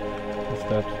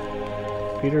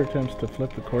steps. Peter attempts to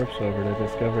flip the corpse over to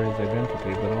discover his identity,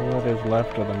 but all that is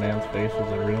left of the man's face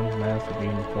is a ruined mass of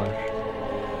eaten flesh.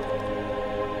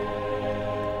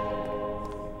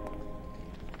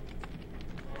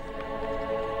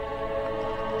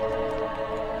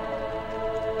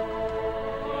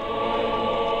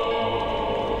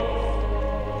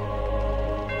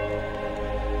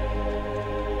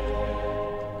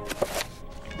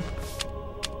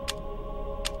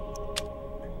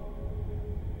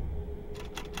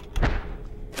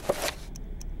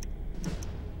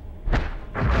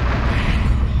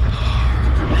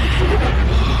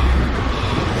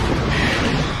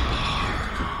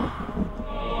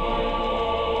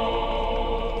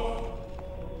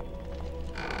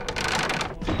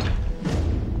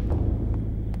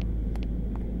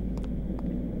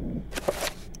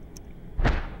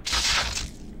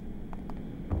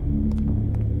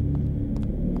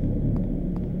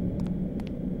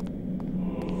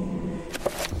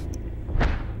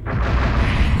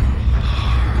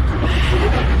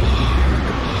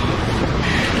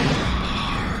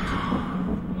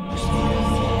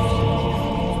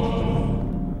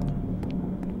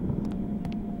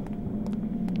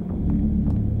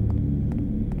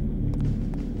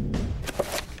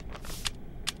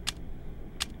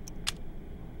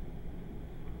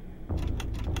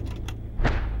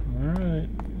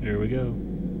 Here we go.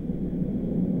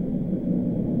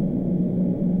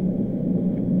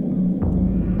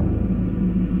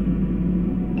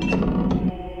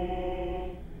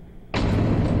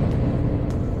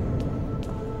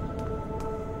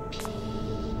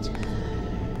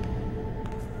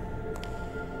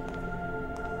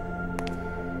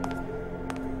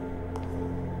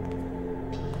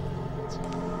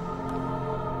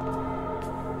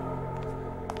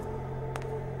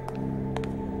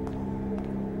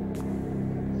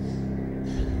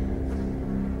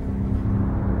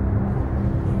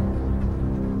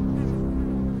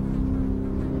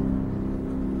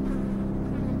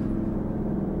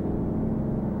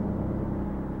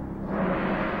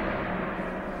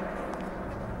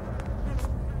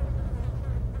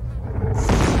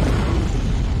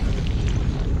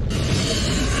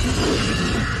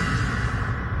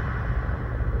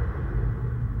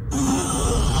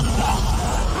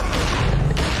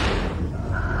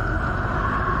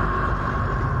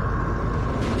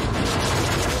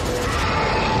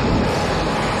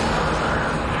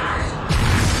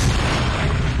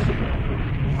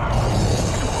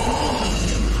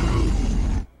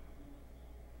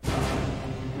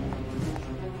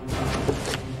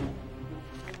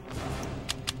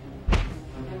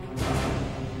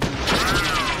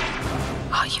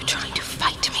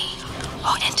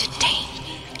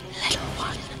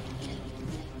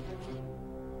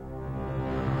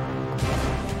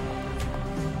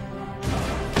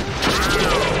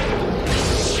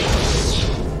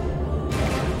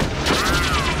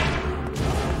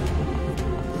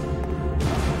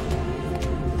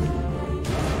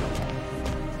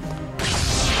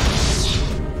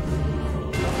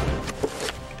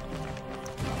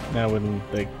 Now when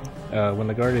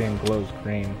the Guardian glows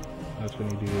green, that's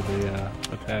when you do the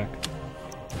attack.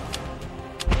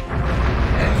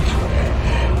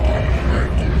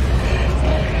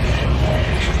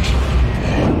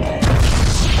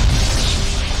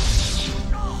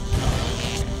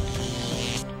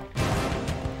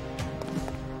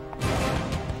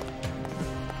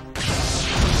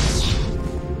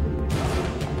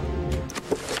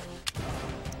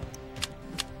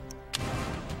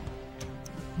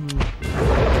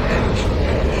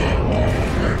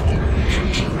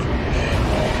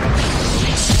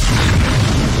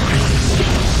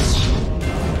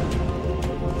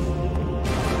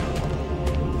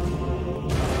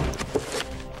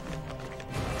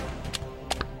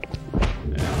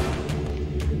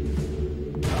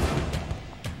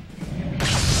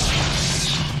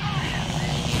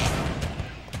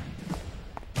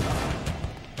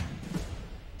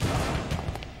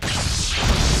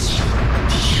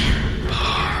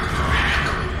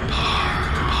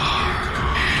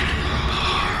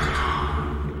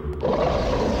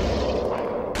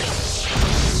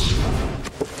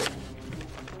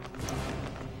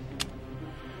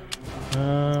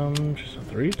 Just a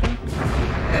 3 attack?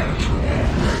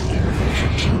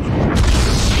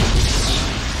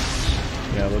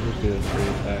 Yeah, we'll just do a 3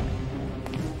 attack.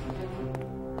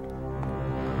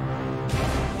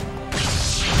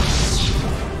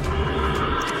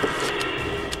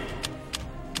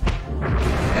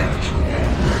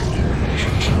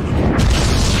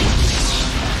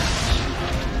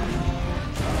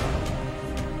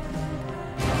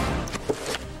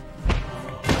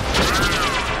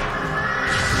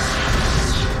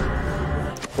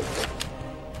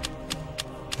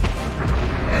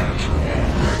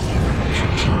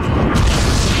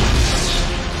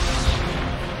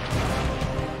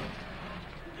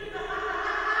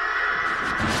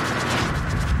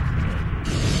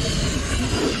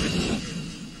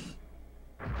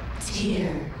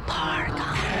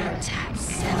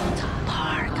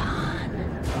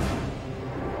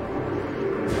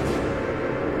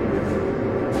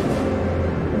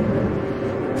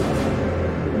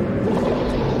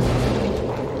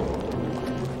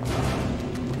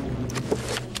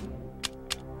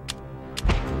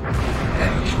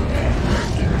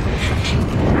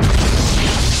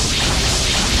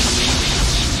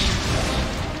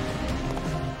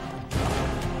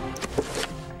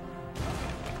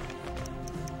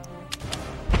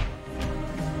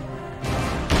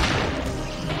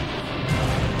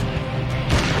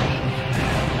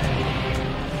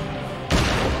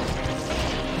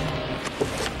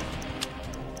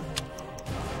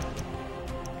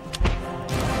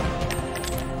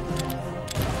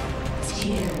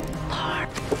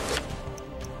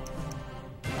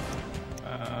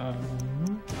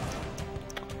 Um,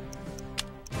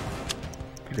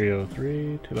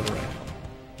 303 to the right.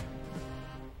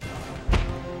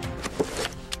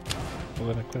 Well,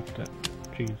 then equipped it.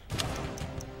 Jeez.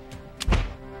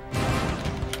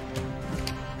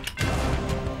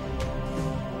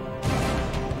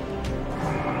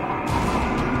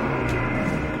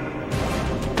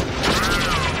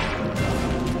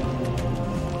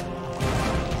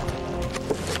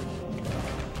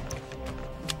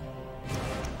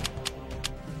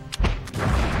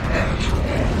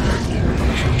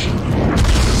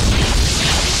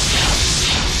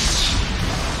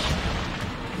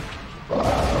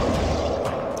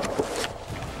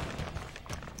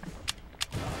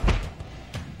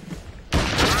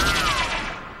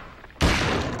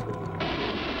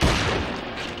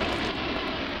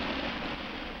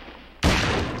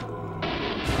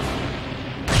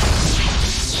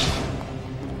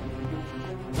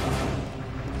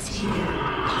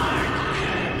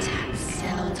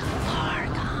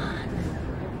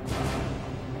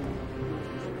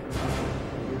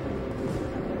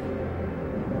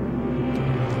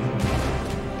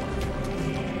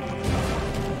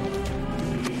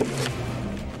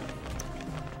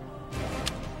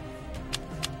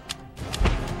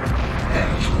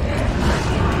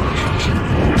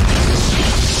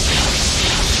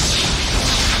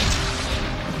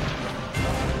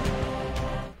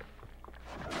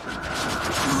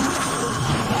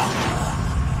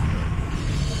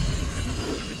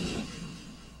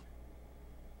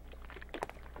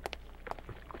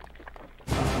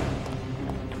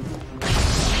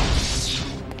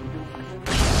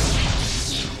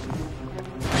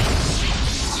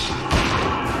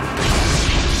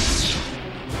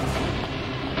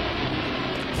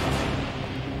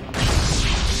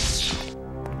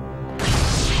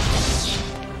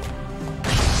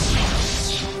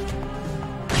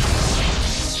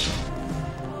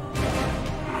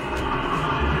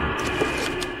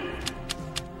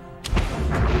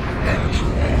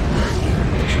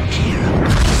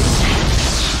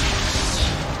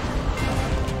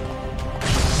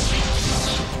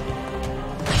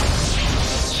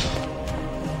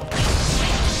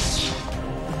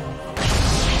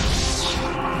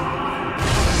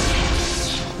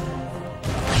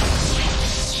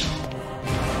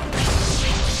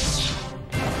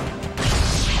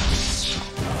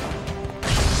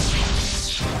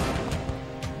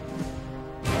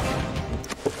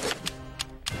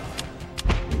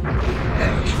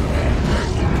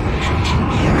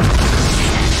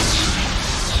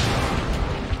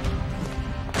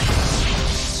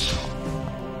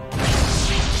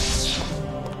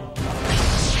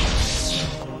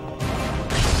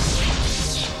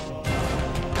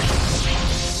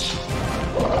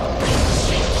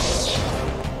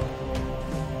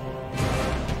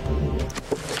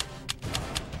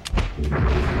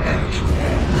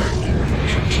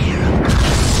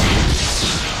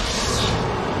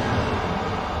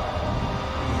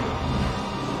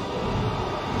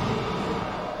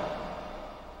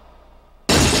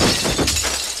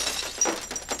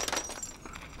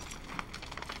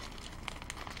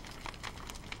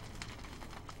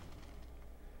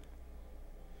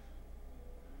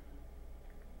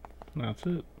 That's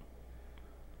it.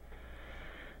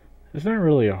 It's not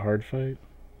really a hard fight.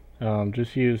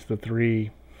 Just use the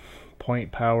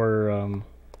 3-point power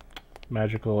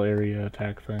magical area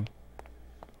attack thing.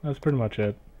 That's pretty much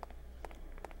it.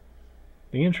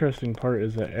 The interesting part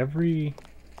is that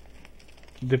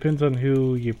depends on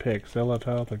who you pick,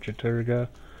 Zelatoth or Chaturga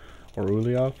or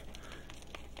Ulyaoth.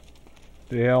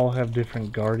 They all have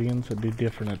different guardians that do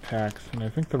different attacks, and I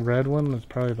think the red one is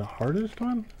probably the hardest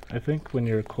one, I think, when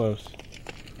you're close.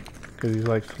 Because he's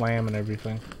like slamming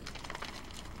everything.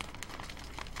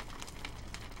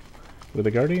 With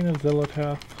the Guardian of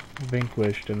Zelatoth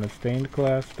vanquished and the stained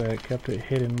glass that kept it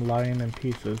hidden lying in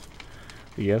pieces,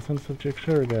 the essence of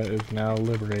Chaturga is now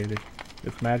liberated.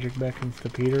 Its magic beckons to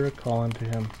Peter, calling to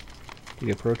him. He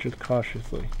approaches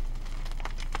cautiously.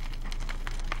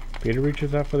 Peter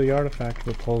reaches out for the artifact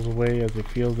but pulls away as he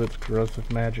feels its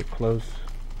corrosive magic close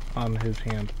on his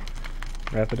hand.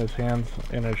 Wrapping his hands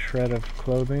in a shred of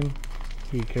clothing,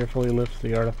 he carefully lifts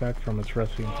the artifact from its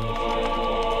resting place.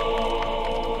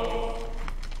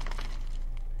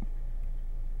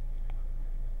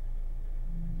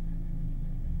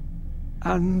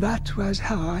 And that was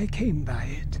how I came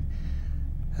by it.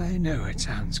 I know it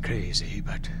sounds crazy,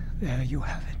 but there you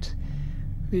have it.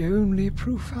 The only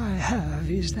proof I have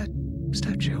is that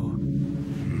statue.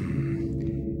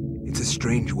 It's a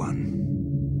strange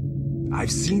one.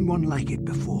 I've seen one like it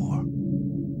before.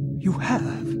 You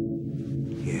have?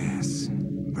 Yes.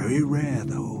 Very rare,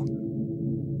 though.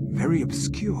 Very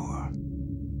obscure.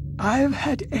 I've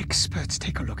had experts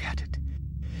take a look at it,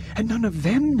 and none of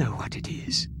them know what it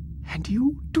is. And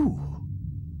you do.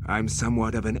 I'm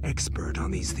somewhat of an expert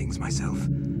on these things myself.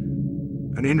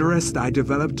 An interest I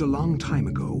developed a long time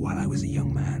ago while I was a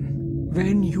young man.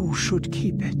 Then you should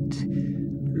keep it.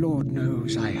 Lord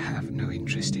knows I have no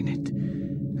interest in it.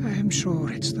 I am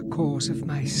sure it's the cause of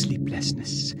my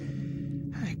sleeplessness.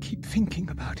 I keep thinking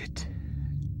about it,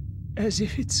 as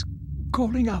if it's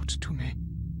calling out to me.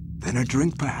 Then a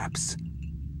drink, perhaps.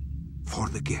 For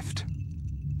the gift.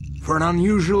 For an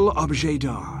unusual objet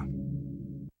d'art.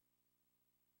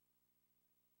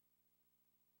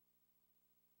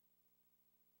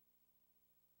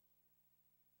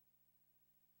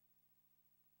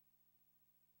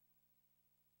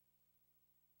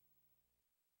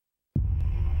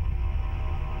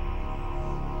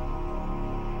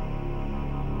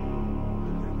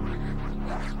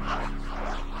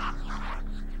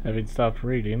 Having stopped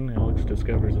reading, Alex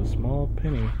discovers a small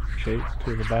penny shaped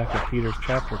to the back of Peter's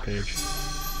chapter page.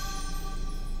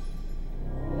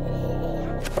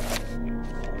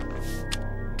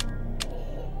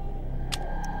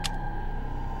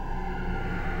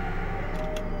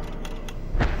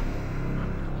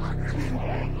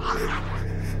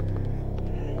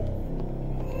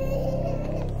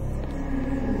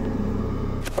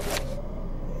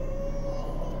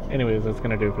 Anyways, that's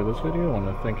going to do it for this video. I want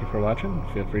to thank you for watching.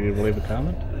 Feel free to leave a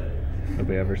comment. Hope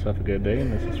you have yourself a good day,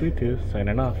 and this is Sweet Tooth,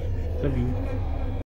 signing off. Love you.